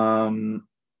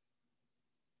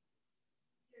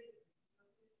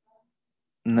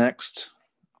 Next,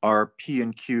 are P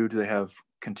and Q, do they have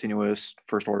continuous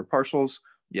first order partials?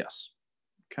 Yes.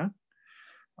 Okay.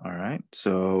 All right.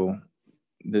 So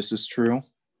this is true.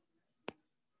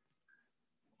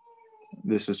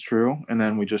 This is true. And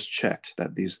then we just checked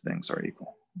that these things are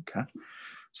equal. Okay.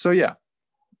 So yeah,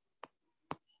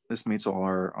 this meets all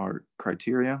our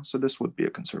criteria. So this would be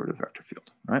a conservative vector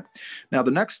field, right? Now,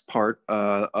 the next part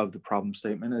of the problem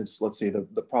statement is, let's see,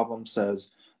 the problem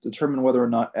says, determine whether or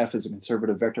not F is a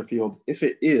conservative vector field. If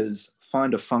it is,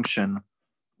 find a function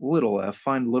little f,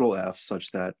 find little f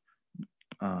such that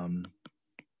the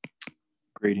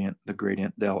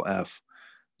gradient del of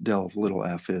little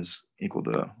f is equal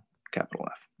to capital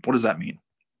F. What does that mean?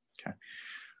 Okay.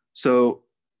 So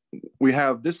we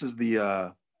have, this is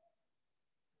the,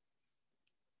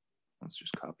 let's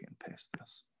just copy and paste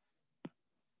this.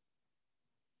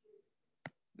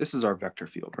 This is our vector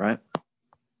field, right?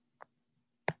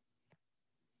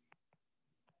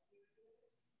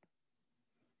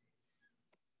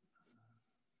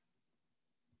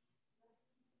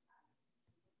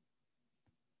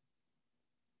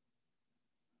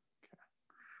 Okay.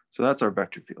 So that's our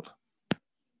vector field.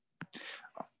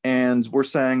 And we're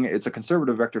saying it's a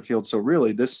conservative vector field. So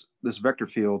really this vector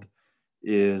field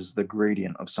is the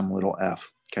gradient of some little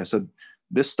f. Okay, so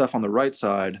this stuff on the right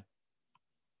side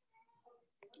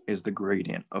is the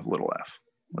gradient of little f.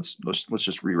 Let's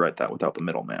just rewrite that without the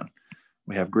middleman.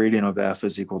 We have gradient of f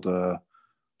is equal to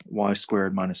y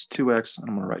squared minus 2x. And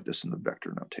I'm going to write this in the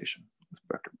vector notation with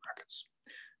vector brackets.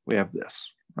 We have this,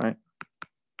 right?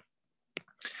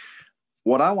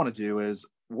 What I want to do is,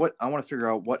 I want to figure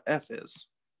out what f is.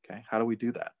 Okay, how do we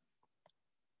do that?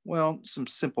 Well, some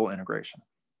simple integration.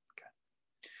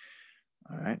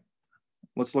 Okay. All right,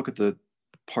 let's look at the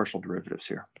partial derivatives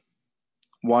here.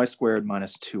 Y squared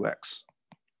minus 2x.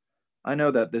 I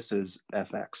know that this is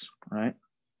fx, right?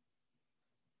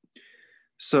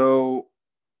 So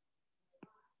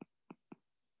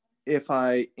if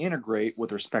I integrate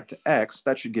with respect to x,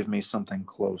 that should give me something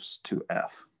close to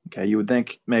f. Okay, you would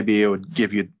think maybe it would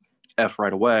give you f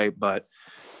right away, but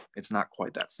it's not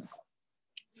quite that simple.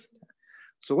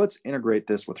 So let's integrate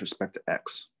this with respect to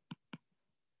x.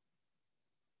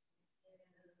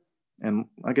 And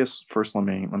I guess first let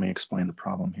me explain the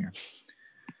problem here.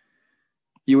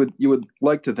 You would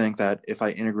like to think that if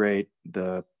I integrate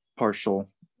the partial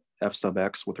f sub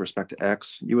x with respect to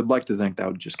x, you would like to think that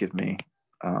would just give me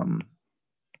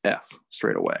f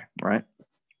straight away, right?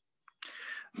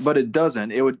 But it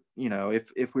doesn't. It would,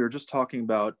 if we were just talking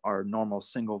about our normal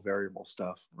single variable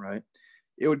stuff, right?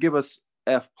 It would give us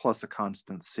f plus a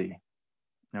constant c.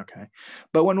 Okay.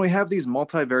 But when we have these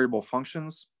multivariable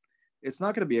functions, it's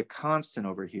not going to be a constant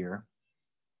over here.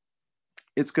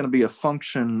 It's going to be a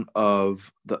function of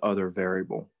the other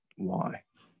variable, y.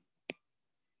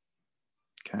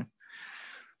 Okay.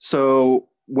 So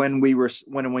when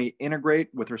we integrate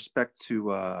with respect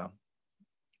to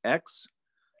x,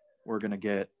 we're going to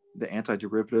get the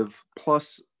antiderivative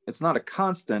plus, it's not a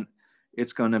constant,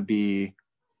 it's going to be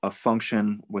a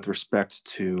function with respect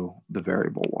to the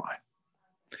variable y.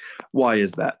 Why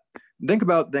is that? Think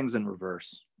about things in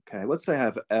reverse. Okay, let's say I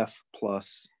have f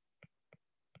plus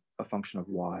a function of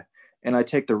y, and I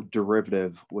take the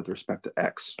derivative with respect to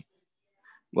x.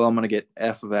 Well, I'm going to get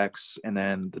f of x, and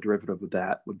then the derivative of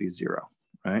that would be 0,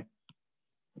 right?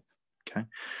 Okay,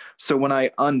 so when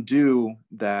I undo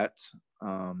that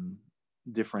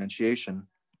differentiation,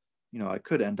 I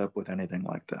could end up with anything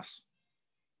like this.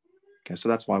 Okay, so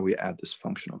that's why we add this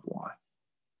function of y.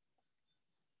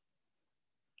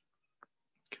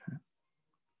 Okay.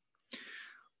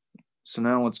 So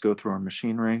now let's go through our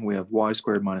machinery. We have y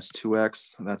squared minus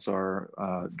 2x. That's our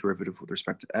derivative with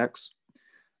respect to x.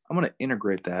 I'm going to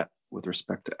integrate that with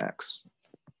respect to x.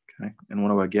 Okay, and what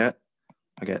do I get?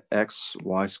 I get x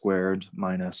y squared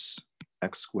minus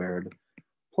x squared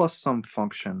plus some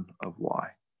function of y,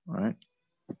 right?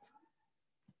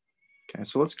 Okay,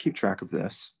 so let's keep track of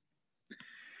this.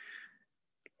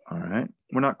 All right,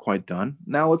 we're not quite done.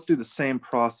 Now let's do the same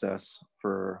process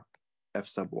for f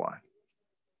sub y.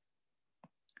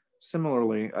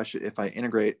 Similarly, if I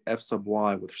integrate f sub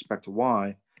y with respect to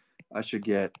y, I should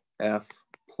get f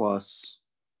plus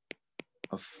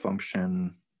a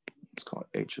function, let's call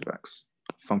it h of x,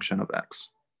 function of x.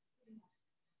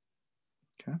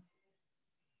 Okay.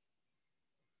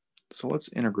 So let's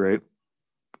integrate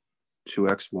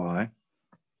 2xy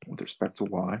with respect to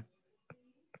y.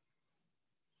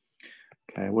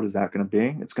 Okay, what is that going to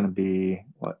be? It's going to be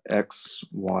what, x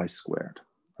y squared,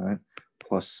 right?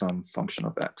 Plus some function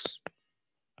of x.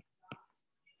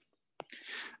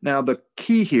 Now the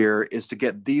key here is to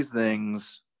get these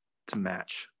things to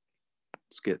match.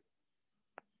 Let's get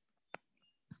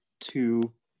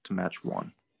 2 to match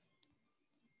 1.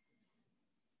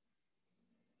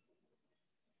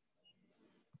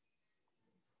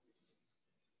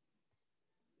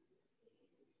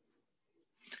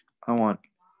 I want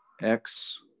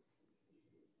x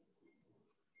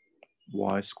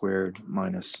y squared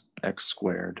minus x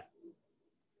squared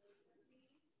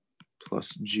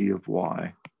plus g of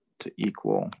y to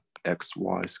equal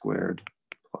xy squared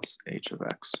plus h of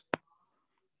x.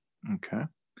 Okay.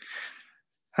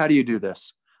 How do you do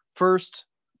this? First,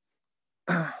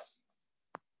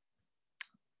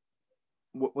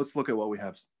 let's look at what we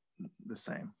have the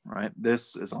same, right?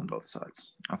 This is on both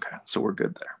sides. Okay, so we're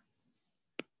good there.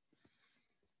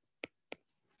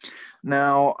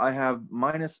 Now I have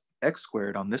minus x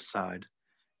squared on this side,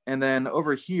 and then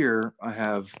over here I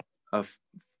have a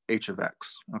h of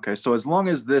x. Okay, so as long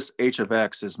as this h of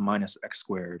x is minus x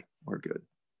squared, we're good.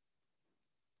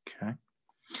 Okay,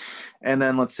 and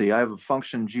then let's see, I have a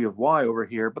function g of y over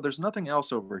here, but there's nothing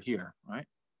else over here, right?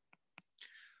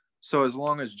 So as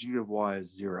long as g of y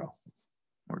is 0,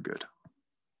 we're good.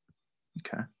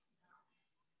 Okay.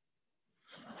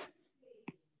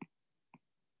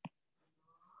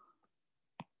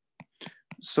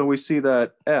 So we see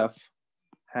that f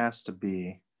has to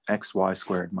be xy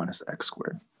squared minus x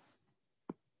squared.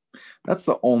 That's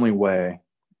the only way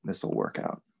this will work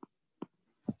out.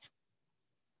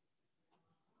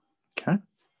 Okay.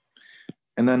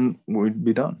 And then we'd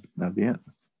be done. That'd be it.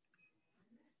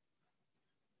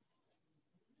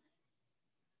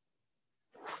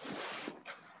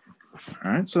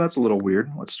 All right, so that's a little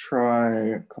weird. Let's try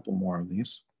a couple more of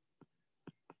these.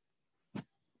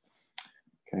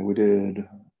 Okay, we did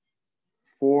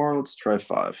 4, let's try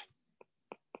 5.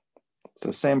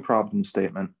 So same problem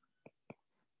statement.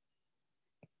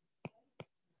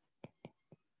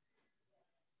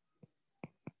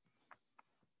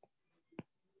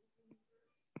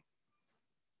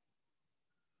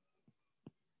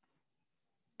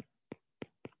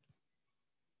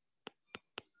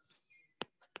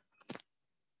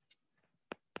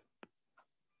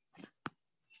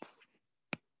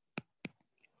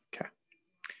 Okay,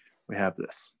 we have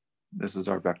this. This is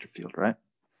our vector field, right?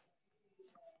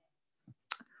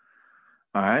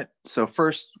 All right, so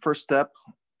first step,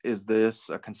 is this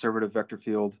a conservative vector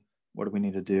field? What do we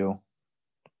need to do?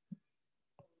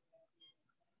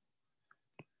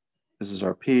 This is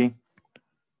our P.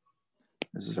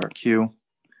 This is our Q.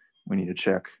 We need to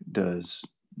check, does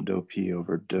dou P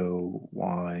over dou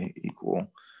Y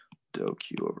equal dou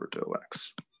Q over dou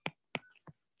X?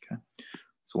 Okay,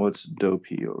 so what's dou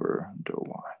P over dou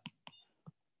Y?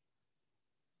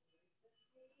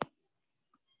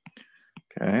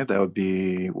 Okay, that would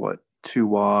be what,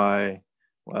 2y,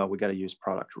 well, we got to use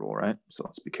product rule, right? So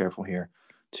let's be careful here.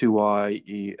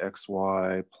 2y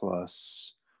exy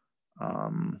plus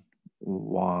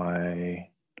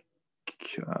y,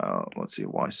 let's see,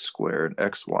 y squared,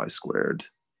 xy squared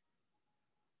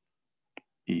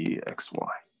exy.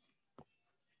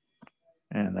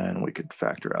 And then we could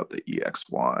factor out the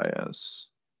exy as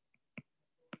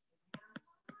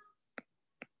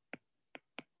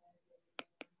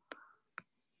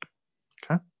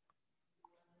okay.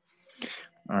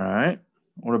 All right,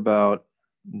 what about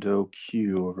dou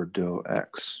Q over dou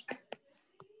X?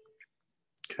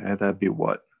 Okay, that'd be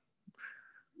what?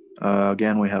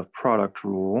 Again, we have product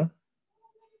rule.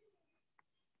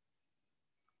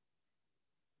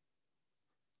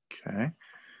 Okay,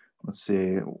 let's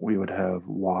see, we would have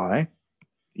y,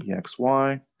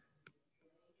 exy,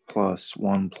 plus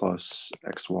 1 plus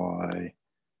xy,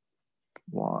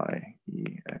 y,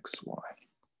 exy,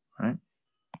 right?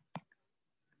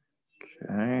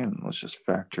 Okay, and let's just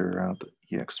factor out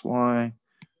the exy.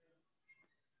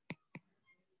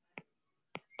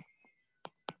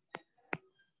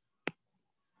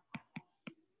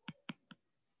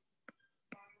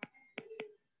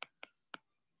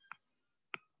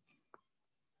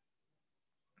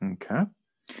 Okay.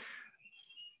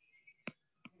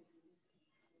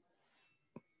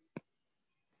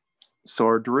 So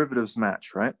our derivatives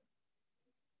match, right?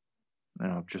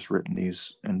 And I've just written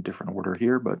these in different order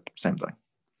here, but same thing.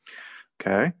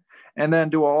 Okay. And then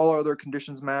do all other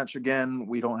conditions match? Again,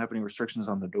 we don't have any restrictions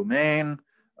on the domain.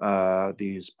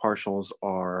 These partials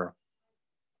are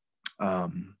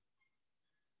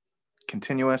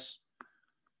continuous.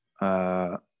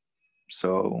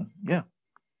 So yeah,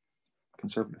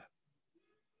 conservative.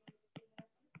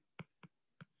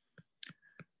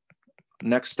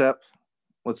 Next step,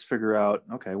 let's figure out,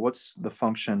 okay, what's the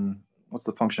function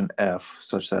f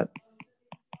such that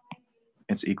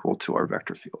it's equal to our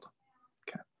vector field?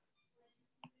 Okay.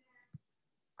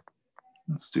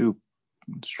 Let's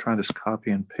try this copy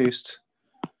and paste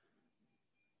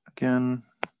again.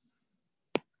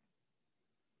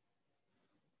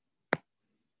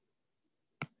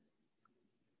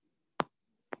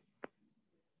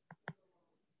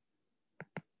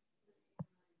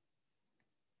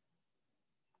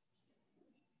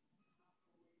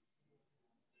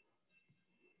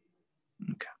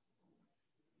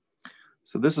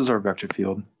 So this is our vector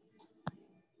field.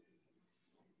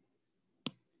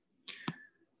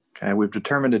 Okay, we've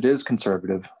determined it is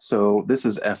conservative. So this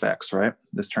is fx, right?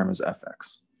 This term is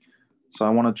fx. So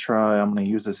I'm going to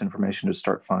use this information to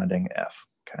start finding f.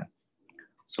 Okay,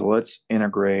 so let's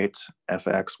integrate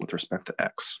fx with respect to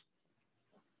x.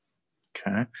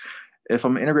 Okay, if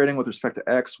I'm integrating with respect to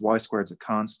x, y squared is a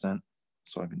constant,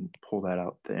 so I can pull that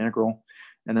out, the integral.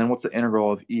 And then what's the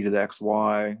integral of e to the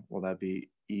xy? Well, that'd be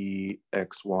e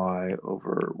xy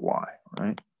over y,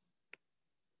 right?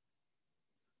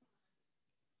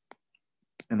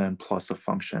 And then plus a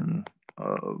function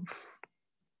of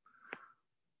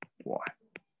y.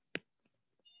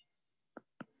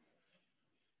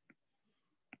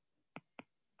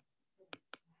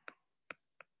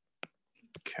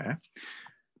 Okay.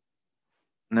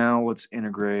 Now let's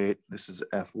integrate, this is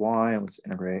fy, and let's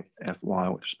integrate fy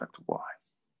with respect to y.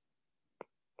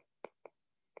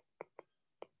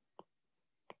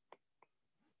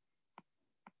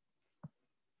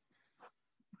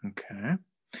 Okay.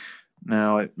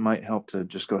 Now it might help to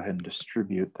just go ahead and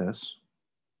distribute this.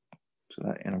 So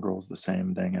that integral is the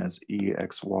same thing as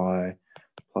exy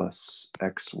plus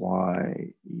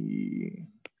xy e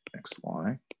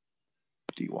xy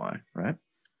dy, right?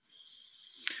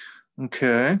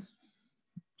 Okay.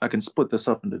 I can split this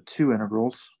up into two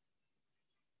integrals.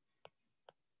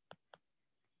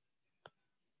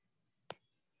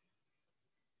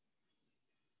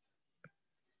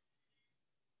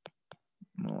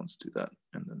 Well, let's do that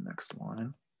in the next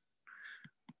line.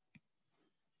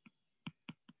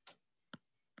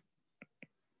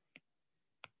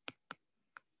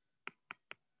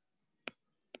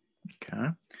 Okay.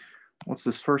 What's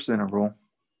this first integral?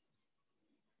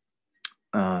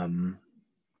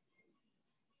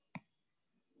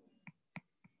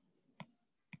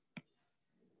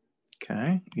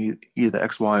 Okay, e to the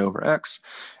xy over x.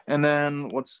 And then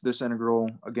what's this integral?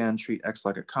 Again, treat x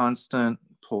like a constant,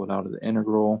 pull it out of the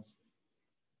integral.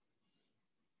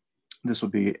 This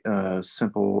would be a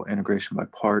simple integration by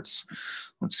parts.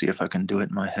 Let's see if I can do it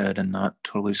in my head and not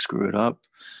totally screw it up.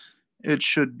 It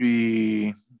should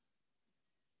be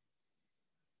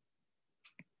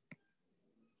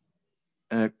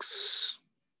x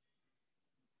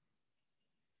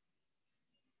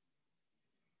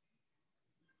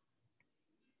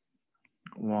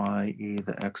y e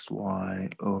the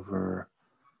xy over,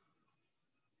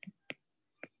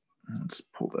 let's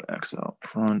pull the x out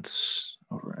front,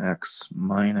 over x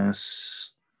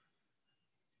minus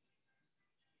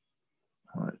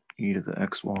what, e to the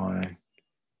xy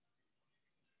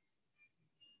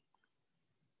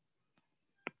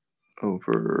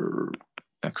over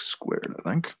x squared, I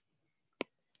think.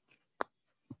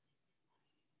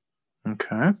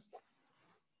 Okay.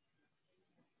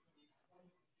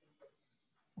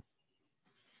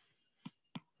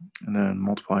 And then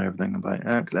multiply everything by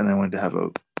x, and then I wanted to have a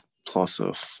plus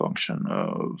a function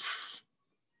of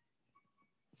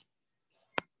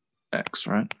x,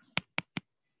 right?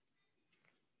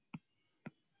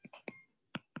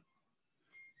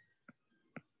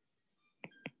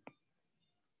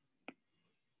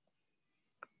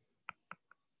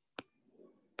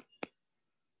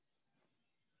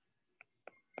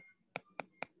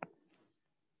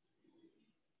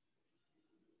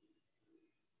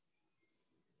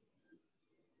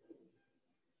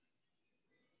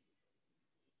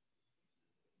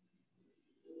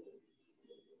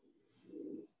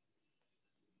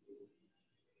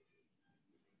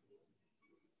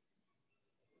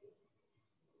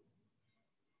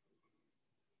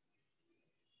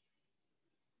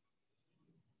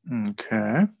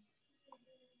 Okay.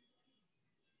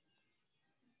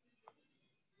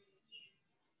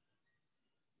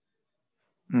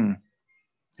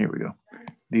 Here we go.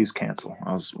 These cancel.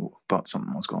 Thought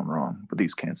something was going wrong, but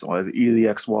these cancel. I have e to the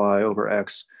xy over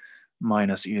x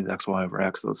minus e to the xy over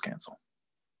x. Those cancel.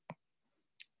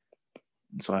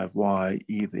 And so I have y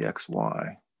e to the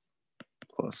xy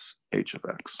plus h of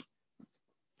x.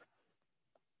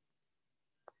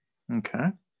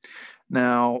 Okay.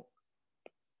 Now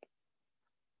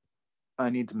I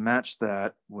need to match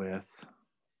that with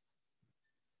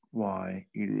y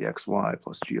e to the xy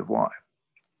plus g of y.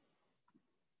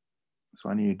 So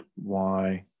I need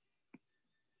y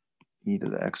e to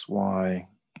the xy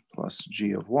plus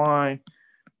g of y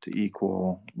to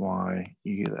equal y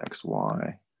e to the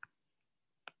xy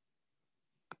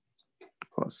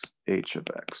plus h of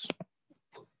x.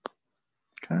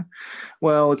 Okay,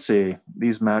 well, let's see.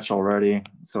 These match already,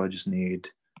 so I just need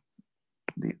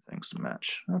these things to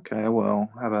match. Okay, well,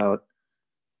 how about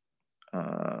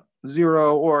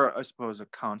 0, or I suppose a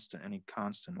constant, any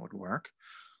constant would work.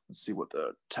 Let's see what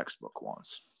the textbook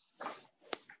wants.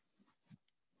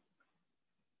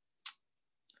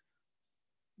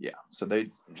 Yeah, so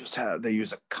they just they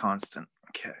use a constant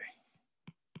k.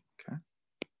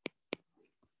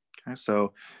 Okay,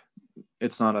 so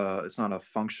it's not a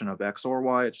function of x or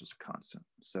y, it's just a constant.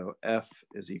 So f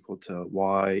is equal to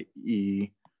y to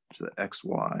the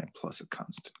xy plus a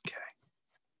constant k.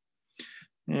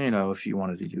 You know, if you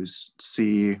wanted to use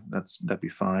c, that'd be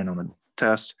fine on the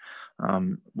test.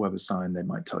 WebAssign, they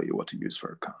might tell you what to use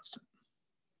for a constant.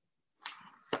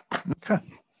 Okay.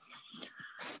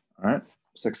 All right,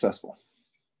 successful.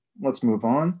 Let's move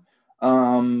on.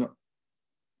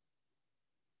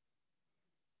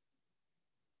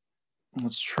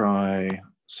 Let's try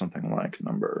something like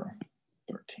number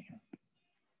 13.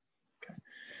 Okay.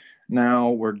 Now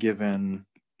we're given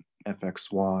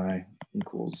fxy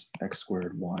equals x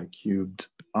squared y cubed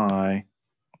I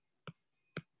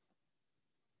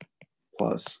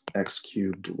plus x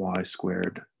cubed y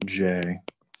squared j.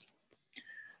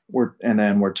 And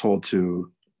then we're told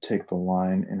to take the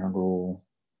line integral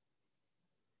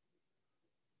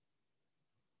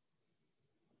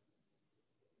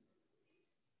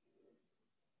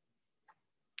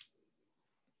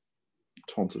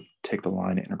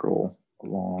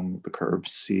along the curve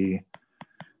C,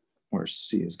 where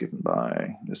C is given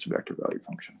by this vector value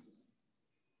function.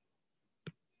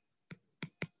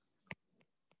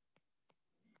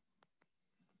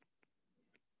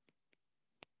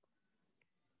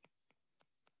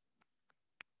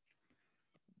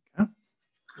 Okay.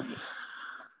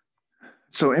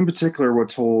 So in particular, we're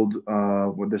told,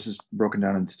 this is broken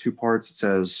down into two parts. It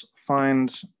says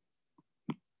find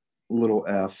little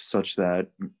f such that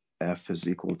f is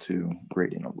equal to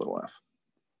gradient of little f,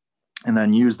 and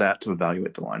then use that to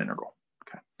evaluate the line integral.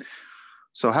 Okay.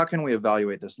 So how can we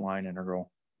evaluate this line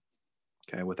integral,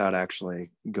 okay, without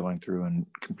actually going through and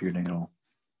computing it all?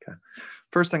 Okay.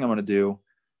 First thing I'm going to do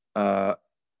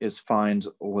is find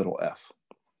little f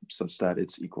such that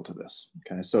it's equal to this.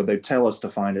 Okay. So they tell us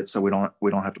to find it, so we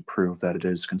don't have to prove that it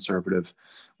is conservative.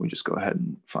 We just go ahead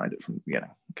and find it from the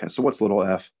beginning. Okay. So what's little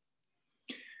f?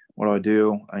 What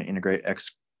do? I integrate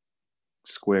x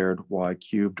squared y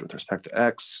cubed with respect to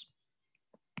x.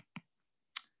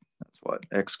 That's what?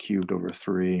 X cubed over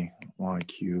 3 y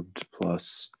cubed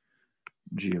plus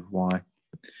g of y.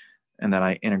 And then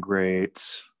I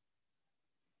integrate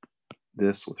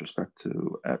this with respect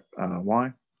to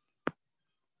y.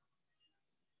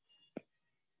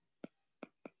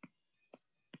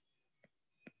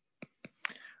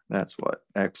 That's what?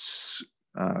 X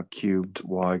cubed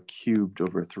y cubed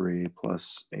over 3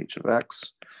 plus h of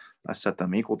x. I set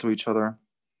them equal to each other.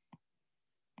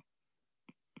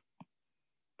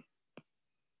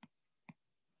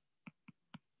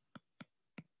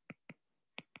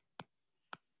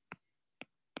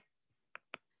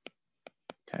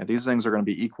 Okay, these things are going to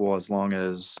be equal as long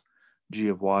as g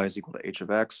of y is equal to h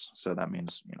of x. So that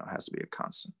means, you know, it has to be a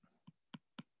constant.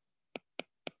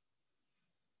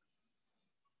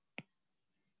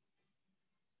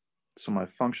 So my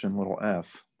function little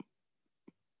f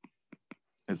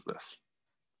is this.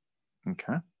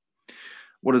 Okay.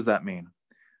 What does that mean?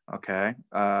 Okay.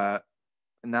 Now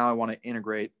I want to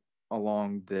integrate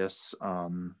along this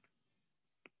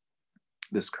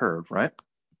this curve, right?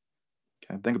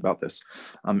 Okay. Think about this.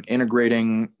 I'm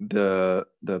integrating the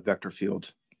vector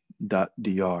field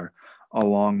dr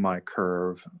along my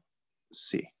curve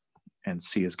C, and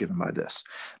C is given by this.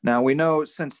 Now we know,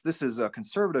 since this is a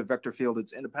conservative vector field,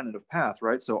 it's independent of path,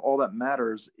 right? So all that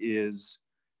matters is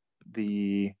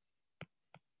the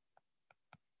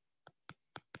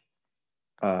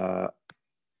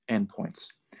endpoints.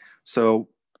 So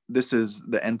this is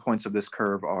the endpoints of this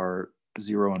curve are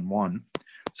 0 and 1.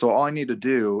 So all I need to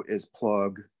do is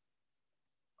plug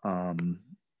r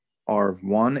of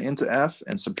 1 into f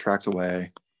and subtract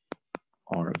away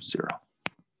r of 0.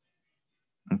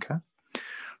 Okay.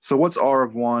 So what's r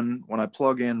of 1? When I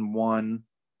plug in 1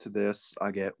 to this,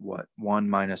 I get what? 1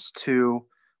 minus 2,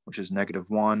 which is negative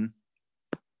 1.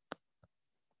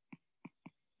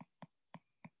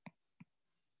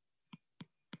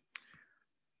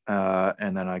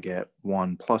 And then I get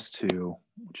 1 plus 2,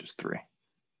 which is 3.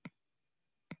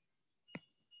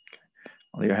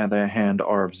 On the other hand,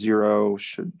 r of 0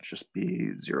 should just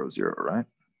be 0, 0, right?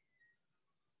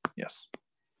 Yes.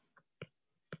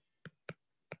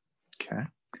 Okay.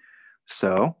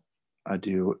 So I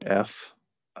do f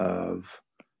of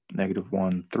negative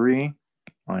 1, 3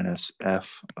 minus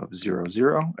f of 0,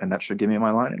 0, and that should give me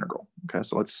my line integral. Okay,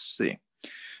 so let's see.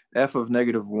 F of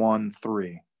negative 1,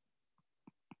 3.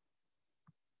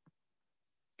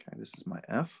 Okay, this is my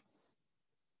f.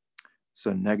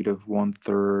 So negative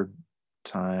 1/3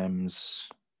 times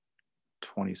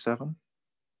 27.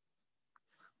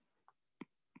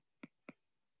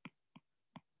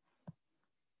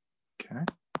 okay,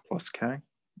 plus k.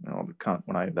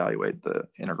 When I evaluate the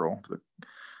integral, the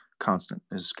constant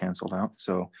is canceled out.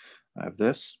 So I have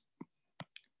this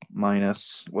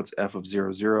minus, what's f of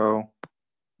 0, 0?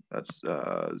 That's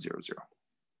 0, 0.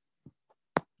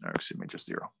 Or excuse me, just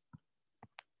 0.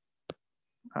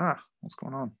 What's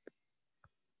going on?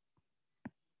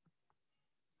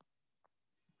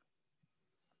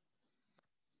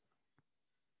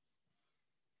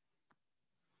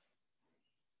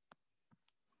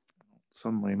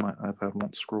 Suddenly my iPad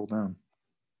won't scroll down.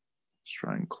 Let's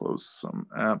try and close some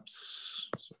apps.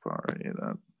 Safari,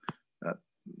 that.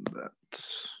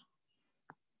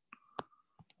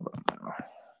 What about now?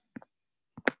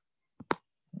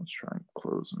 Let's try and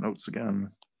close notes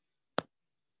again.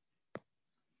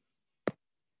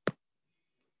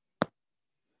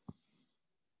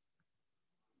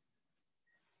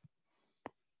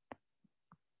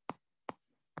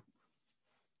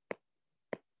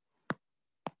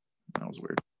 That was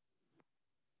weird.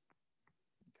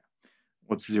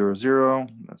 What's 0, 0?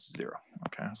 That's 0.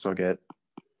 Okay, so I get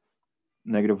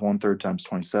negative 1/3 times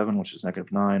 27, which is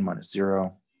negative 9 minus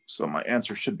 0. So my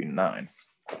answer should be 9.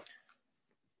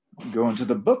 Go into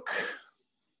the book.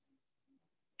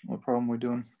 What problem are we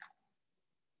doing?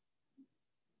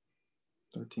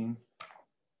 13.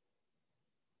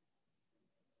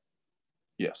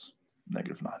 Yes,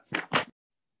 negative 9.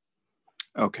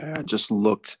 Okay, I just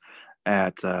looked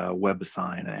at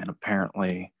WebAssign, and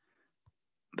apparently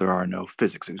there are no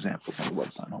physics examples on the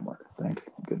WebAssign homework. Thank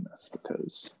goodness,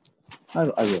 because I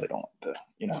really don't want to,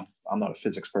 I'm not a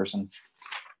physics person.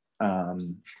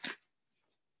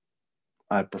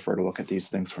 I prefer to look at these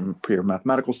things from a pure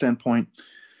mathematical standpoint.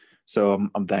 So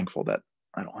I'm thankful that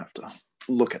I don't have to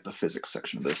look at the physics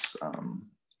section of this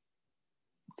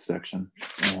section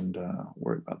and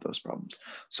worry about those problems.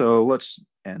 So let's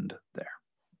end there.